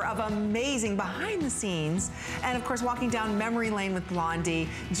hour of amazing behind the scenes. And of course, walking down memory lane with Blondie.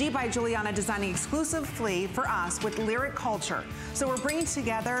 G by Juliana designing exclusively for us with lyric culture. So we're bringing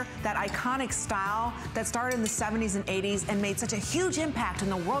together that iconic style that started in the 70s and 80s and made such a huge impact in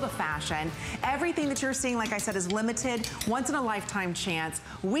the world of fashion. Everything that you're seeing, like I said, is limited, once in a lifetime chance.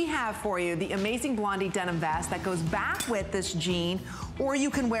 We have for you the amazing Blondie denim vest that goes back with this jean, or you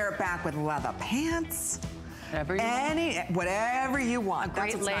can wear it back with leather pants. Whatever you want. A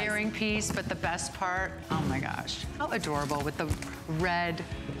great layering piece, but the best part, oh my gosh, how adorable with the red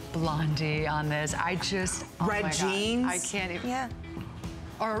Blondie on this. I just, red jeans. I can't even. Yeah.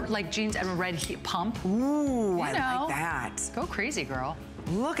 Or like jeans and a red pump. Ooh, I like that. Go crazy, girl.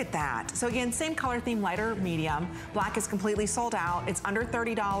 Look at that. So again, same color theme, lighter medium. Black is completely sold out. It's under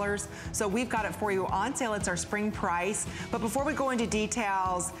 $30. So we've got it for you on sale. It's our spring price. But before we go into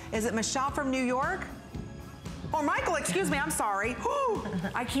details, is it Michelle from New York? Oh, Michael, excuse me, I'm sorry.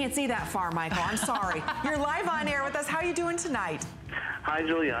 I can't see that far, Michael, I'm sorry. You're live on air with us. How are you doing tonight? Hi,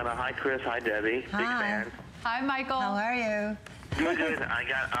 Juliana. Hi, Chris. Hi, Debbie. Hi. Big fan. Hi, Michael. How are you? Good. I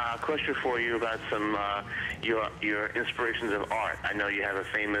got a question for you about some your inspirations of art. I know you have a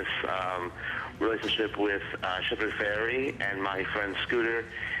famous relationship with Shepard Fairey, and my friend Scooter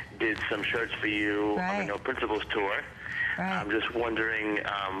did some shirts for you on the No Principles tour. Right. I'm just wondering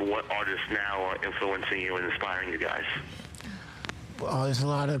what artists now are influencing you and inspiring you guys. Well, there's a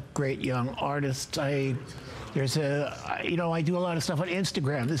lot of great young artists. I do a lot of stuff on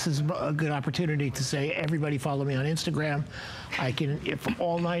Instagram. This is a good opportunity to say, everybody follow me on Instagram. If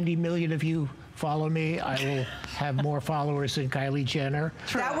all 90 million of you follow me, I will have more followers than Kylie Jenner.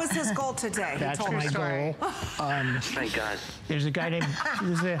 That was his goal today. That's my goal. Thank God. There's a guy named,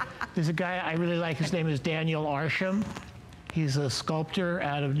 there's a guy I really like, his name is Daniel Arsham. He's a sculptor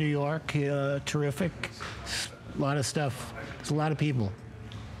out of New York, terrific, a lot of stuff. There's a lot of people.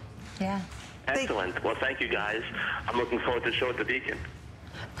 Yeah. Excellent. Well, thank you, guys. I'm looking forward to the show at the Beacon.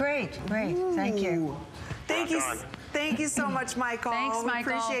 Great. Thank you. Thank you so much, Michael. Thanks,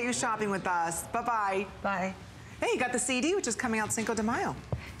 Michael. We appreciate you shopping with us. Bye-bye. Bye. Hey, you got the CD, which is coming out Cinco de Mayo.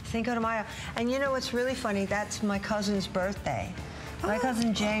 Cinco de Mayo. And you know what's really funny? That's my cousin's birthday. My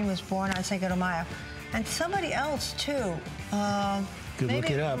cousin Jane was born on Cinco de Mayo. And somebody else, too. Could look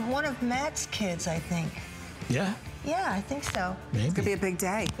it up. One of Matt's kids, I think. Yeah? Yeah, I think so. Maybe. It's gonna be a big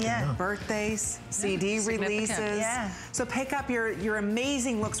day. Yeah. Birthdays, CD releases. Yeah. So pick up your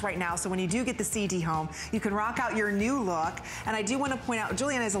amazing looks right now. So when you do get the CD home, you can rock out your new look. And I do want to point out,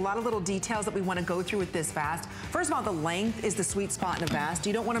 Juliana has a lot of little details that we want to go through with this vest. First of all, the length is the sweet spot in a vest.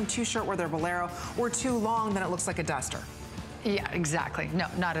 You don't want them too short where they're bolero, or too long, then it looks like a duster. Yeah, exactly. No,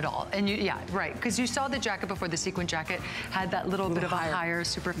 not at all. And yeah, right. Because you saw the jacket before, the sequin jacket had that little bit of a higher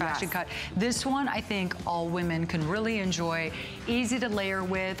super fashion cut. This one, I think all women can really enjoy. Easy to layer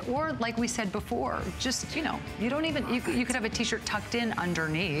with, or like we said before, just, you know, you don't even, you could have a t-shirt tucked in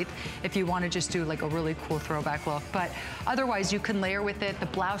underneath if you want to just do like a really cool throwback look. But otherwise, you can layer with it. The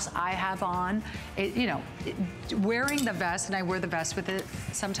blouse I have on, wearing the vest, and I wear the vest with it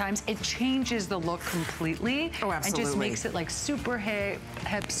sometimes, it changes the look completely. Oh, absolutely. And just makes it like super hip,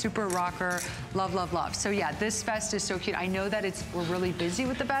 super rocker. Love, love, love. So yeah, this vest is so cute. I know that we're really busy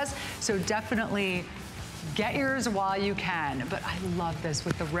with the vest, so definitely get yours while you can. But I love this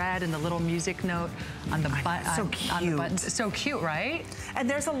with the red and the little music note on the button. So cute. On the button. So cute, right? And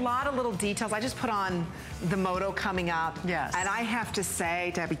there's a lot of little details. I just put on the moto coming up. Yes. And I have to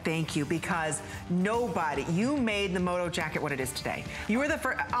say, Debbie, thank you, because you made the moto jacket what it is today. You were the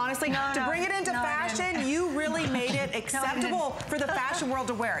first, honestly, to bring it into fashion, you really made it acceptable for the fashion world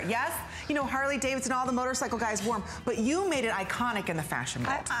to wear. Yes, you know, Harley Davidson, all the motorcycle guys wore them, but you made it iconic in the fashion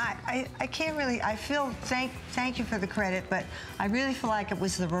world. I can't really, I feel, thank you for the credit, but I really feel like it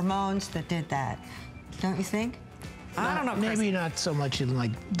was the Ramones that did that. Don't you think? I don't know, Chris. Maybe not so much in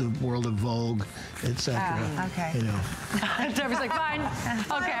like the world of Vogue, etc. Okay. You know. Debbie's like, fine.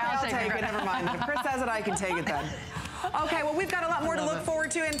 Okay, I'll take it. Never mind. If Chris says it, I can take it then. Okay, well, we've got a lot more to look forward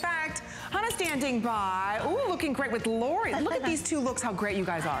to. In fact, Hannah standing by. Ooh, looking great with Lori. Look at these two looks, how great you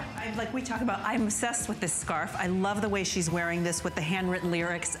guys are. Like we talk about, I'm obsessed with this scarf. I love the way she's wearing this with the handwritten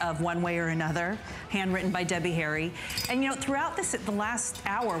lyrics of One Way or Another, handwritten by Debbie Harry. And you know, throughout the last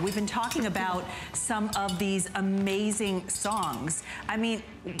hour, we've been talking about some of these amazing songs. I mean,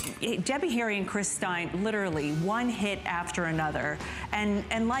 Debbie Harry and Chris Stein, literally one hit after another.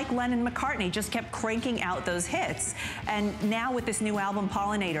 And like Lennon McCartney, just kept cranking out those hits. And now with this new album,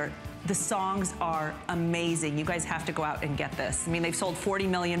 Pollinator, the songs are amazing. You guys have to go out and get this. I mean, they've sold 40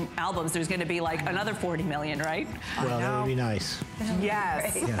 million albums. There's going to be like another 40 million, right? Well, that would be nice.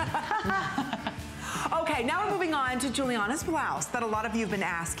 Yes. Yeah. Okay, now we're moving on to Juliana's blouse that a lot of you have been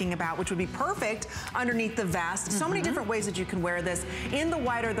asking about, which would be perfect underneath the vest. So many different ways that you can wear this. In the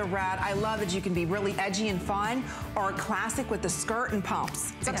white or the red, I love that you can be really edgy and fun, or classic with the skirt and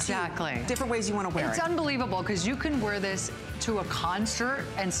pumps. It's up to you. Different ways you want to wear it. It's unbelievable because you can wear this to a concert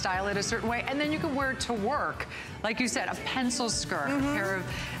and style it a certain way, and then you can wear it to work. Like you said, a pencil skirt, a pair of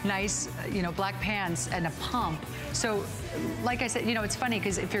nice, you know, black pants and a pump. So, like I said, you know, it's funny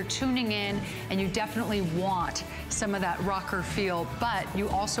because if you're tuning in and you definitely want some of that rocker feel, but you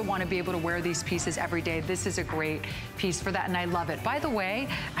also want to be able to wear these pieces every day, this is a great piece for that, and I love it. By the way,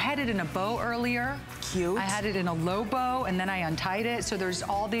 I had it in a bow earlier. Cute. I had it in a low bow, and then I untied it. So there's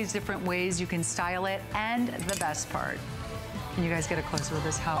all these different ways you can style it, and the best part. Can you guys get a closer of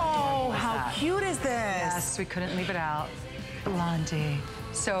this? How cute is this? Yes, we couldn't leave it out. Blondie.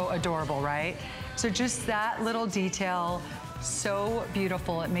 So adorable, right? So just that little detail, so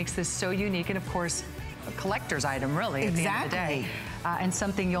beautiful. It makes this so unique, and of course, a collector's item, really, at the end of the day. And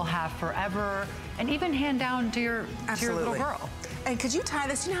something you'll have forever, and even hand down to your little girl. And could you tie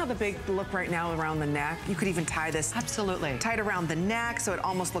this? You know how the big look right now around the neck? You could even tie this. Absolutely. Tie it around the neck, so it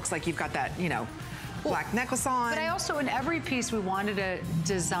almost looks like you've got that, you know, black necklace on. But I also, in every piece, we wanted to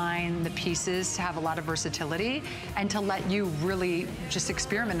design the pieces to have a lot of versatility and to let you really just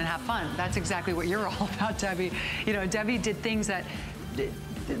experiment and have fun. That's exactly what you're all about, Debbie. You know, Debbie did things that,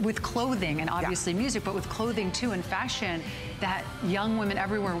 with clothing and obviously music, but with clothing too and fashion, that young women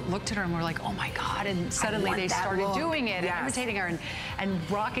everywhere looked at her and were like, oh my God, and suddenly they started doing it and imitating her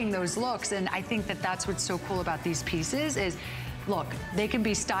and rocking those looks. And I think that that's what's so cool about these pieces is, look, they can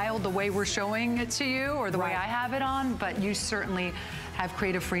be styled the way we're showing it to you or the way I have it on, but you certainly have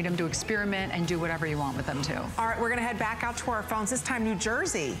creative freedom to experiment and do whatever you want with them too. All right, we're gonna head back out to our phones, this time New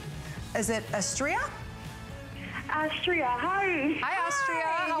Jersey. Is it Astria? Astria, hi. Hi, Astria,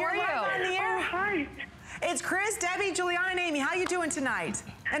 how are you? On the air. Oh, hi. It's Chris, Debbie, Juliana, and Amy. How you doing tonight?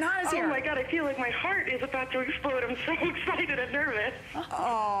 And Hannah's here. Oh my God, I feel like my heart is about to explode. I'm so excited and nervous.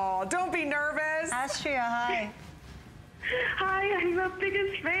 Oh, don't be nervous. Astria, hi. Hi, I'm the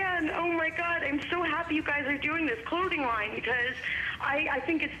biggest fan. Oh my God, I'm so happy you guys are doing this clothing line because I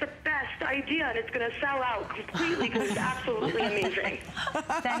think it's the best idea and it's going to sell out completely because it's absolutely amazing.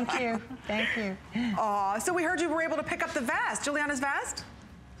 Thank you. Thank you. So we heard you were able to pick up the vest, Juliana's vest?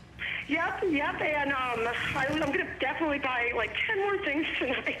 Yep, and I'm going to definitely buy like 10 more things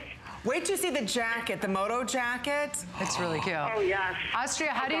tonight. Wait till you see the jacket, the moto jacket. It's really cute. Oh, yes.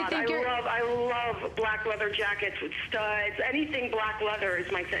 Astria, how do you think I love black leather jackets with studs. Anything black leather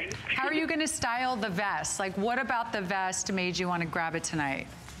is my thing. How are you going to style the vest? Like, what about the vest made you want to grab it tonight?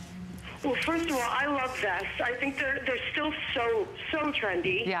 Well, first of all, I love vests. I think they're still so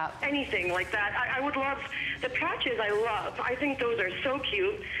trendy. Yeah. Anything like that. I would love the patches. I love. I think those are so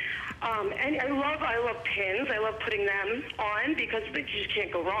cute. And I love pins. I love putting them on because you just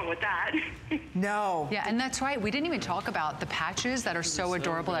can't go wrong with that. No. Yeah, and that's right. We didn't even talk about the patches that are so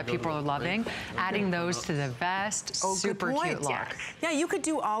adorable that people are loving. Adding those to the vest, super cute look. Yeah, you could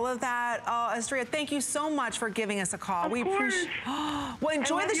do all of that. Astria, thank you so much for giving us a call. Of course. Appreciate. Well,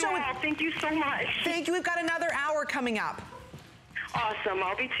 enjoy the show. Thank you so much. Thank you. We've got another hour coming up. Awesome.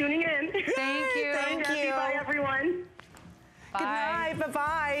 I'll be tuning in. Thank you. Thank you. Bye, everyone. Good night.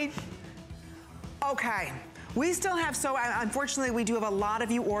 Bye-bye. Okay. We still have, unfortunately, we do have a lot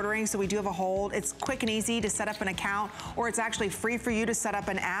of you ordering, so we do have a hold. It's quick and easy to set up an account, or it's actually free for you to set up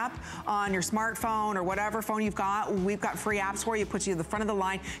an app on your smartphone or whatever phone you've got. We've got free apps for you, put you to the front of the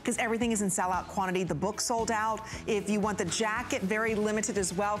line, because everything is in sellout quantity. The book sold out. If you want the jacket, very limited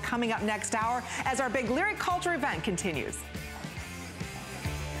as well. Coming up next hour as our big Lyric Culture event continues.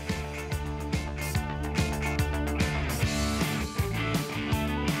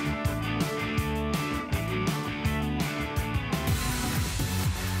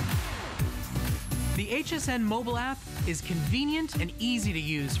 The HSN mobile app is convenient and easy to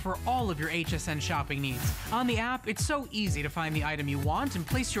use for all of your HSN shopping needs. On the app, it's so easy to find the item you want and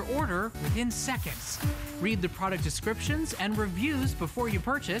place your order within seconds. Read the product descriptions and reviews before you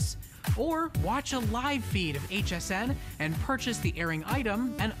purchase, or watch a live feed of HSN and purchase the airing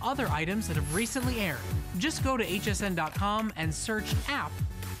item and other items that have recently aired. Just go to hsn.com and search app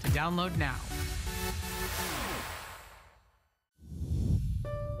to download now.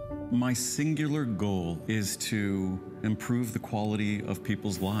 My singular goal is to improve the quality of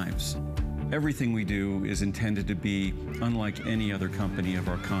people's lives. Everything we do is intended to be unlike any other company of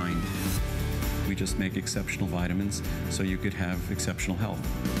our kind. We just make exceptional vitamins so you could have exceptional health.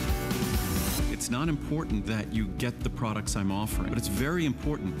 It's not important that you get the products I'm offering, but it's very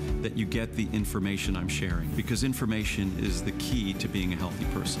important that you get the information I'm sharing, because information is the key to being a healthy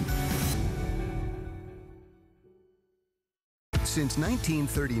person. Since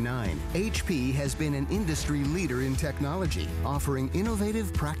 1939, HP has been an industry leader in technology, offering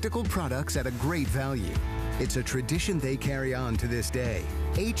innovative, practical products at a great value. It's a tradition they carry on to this day.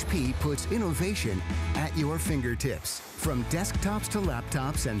 HP puts innovation at your fingertips. From desktops to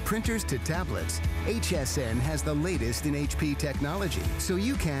laptops and printers to tablets, HSN has the latest in HP technology, so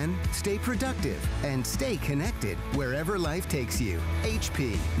you can stay productive and stay connected wherever life takes you.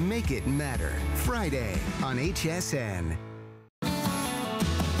 HP, make it matter. Friday on HSN.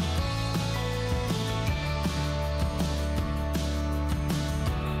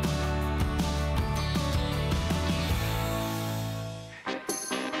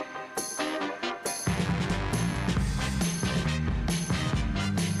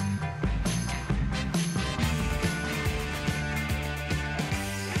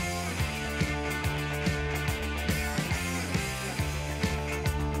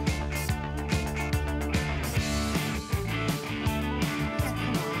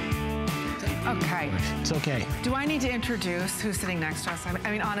 It's okay. Do I need to introduce who's sitting next to us?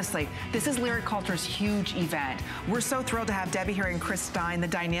 I mean, honestly, this is Lyric Culture's huge event. We're so thrilled to have Debbie Harry and Chris Stein, the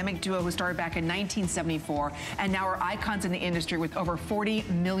dynamic duo who started back in 1974 and now are icons in the industry with over 40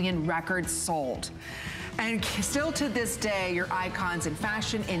 million records sold. And still to this day, you're icons in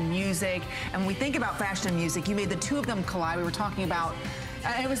fashion, in music. And when we think about fashion and music, you made the two of them collide. We were talking about,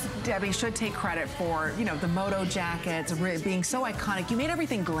 it was, Debbie should take credit for, you know, the moto jackets, being so iconic. You made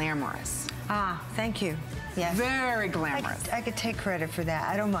everything glamorous. Ah, thank you. Yes. Very glamorous. I could take credit for that.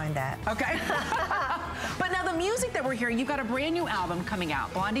 I don't mind that. Okay. But now the music that we're hearing, you've got a brand new album coming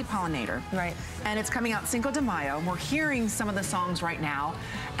out, Blondie Pollinator. Right. And it's coming out Cinco de Mayo. And we're hearing some of the songs right now.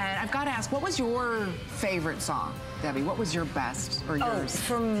 And I've got to ask, what was your favorite song, Debbie? What was your best or yours? Oh,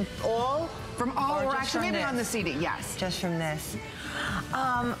 from all? From all, or actually maybe this? on the CD, yes. Just from this.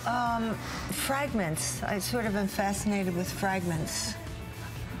 Fragments. I sort of am fascinated with fragments.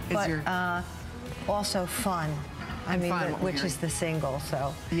 But also Fun. I mean, which is the single,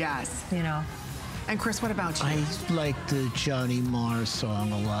 so. Yes. You know. And Chris, what about you? I like the Johnny Marr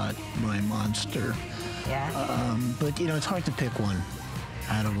song a lot, My Monster. Yeah. But, you know, it's hard to pick one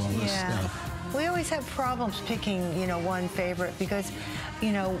out of all this stuff. We always have problems picking, you know, one favorite because,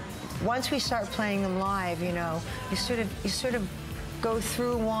 you know, once we start playing them live, you know, you sort of go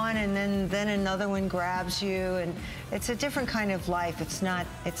through one and then another one grabs you, and it's a different kind of life. It's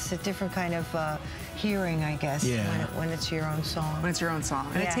a different kind of hearing, I guess, when it's your own song. When it's your own song.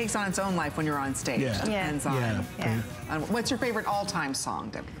 And it takes on its own life when you're on stage. Yeah. It depends on. What's your favorite all-time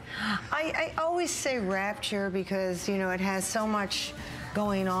song, Debbie? I always say Rapture because, you know, it has so much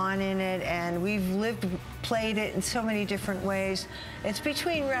going on in it, and we've played it in so many different ways. It's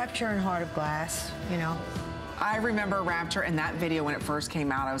between Rapture and Heart of Glass, you know. I remember Rapture in that video when it first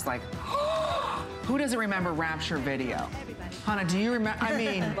came out. I was like, oh, who doesn't remember Rapture video? Hannah, do you remember? I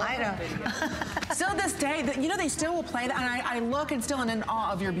mean, I don't. Still this day, you know, they still will play that, and I look and still in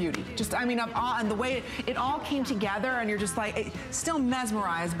awe of your beauty. Just, I mean, of awe and the way it all came together, and you're just like, still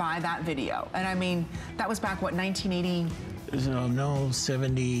mesmerized by that video. And I mean, that was back, what, 1980? No,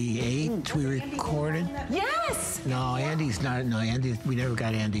 78 we recorded. Yes! No, Andy's not, no, Andy, we never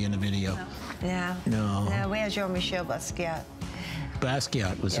got Andy in the video. Yeah. No. No, we had Jean-Michel Basquiat.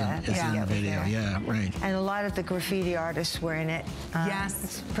 Basquiat was in the video. Yeah, right. And a lot of the graffiti artists were in it. Yes.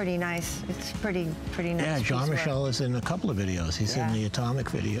 It's pretty nice. It's pretty nice. Yeah, Jean-Michel is in a couple of videos. He's in the Atomic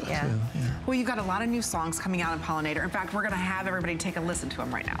video, too. Yeah. Well, you've got a lot of new songs coming out in Pollinator. In fact, we're going to have everybody take a listen to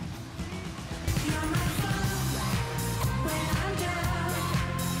them right now.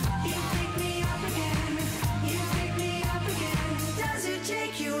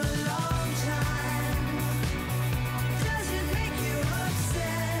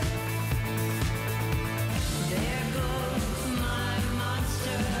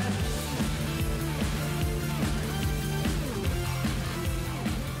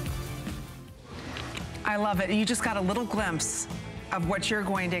 I love it. You just got a little glimpse of what you're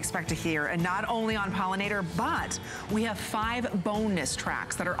going to expect to hear, and not only on Pollinator, but we have 5 bonus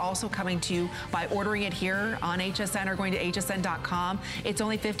tracks that are also coming to you by ordering it here on HSN or going to hsn.com. It's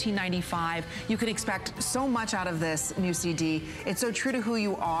only $15.95. You can expect so much out of this new CD. It's so true to who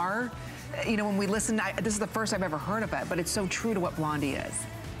you are. You know, when we listen, this is the first I've ever heard of it, but it's so true to what Blondie is.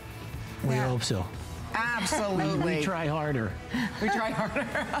 We hope so. Absolutely. We try harder. We try harder.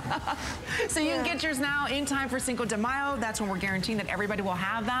 So you can get yours now in time for Cinco de Mayo. That's when we're guaranteeing that everybody will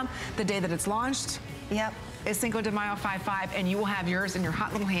have them the day that it's launched. Yep. It's Cinco de Mayo 5/5, and you will have yours in your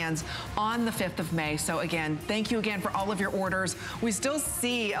hot little hands on the 5th of May. So again, thank you again for all of your orders. We still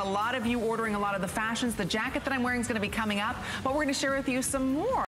see a lot of you ordering a lot of the fashions. The jacket that I'm wearing is going to be coming up, but we're going to share with you some more.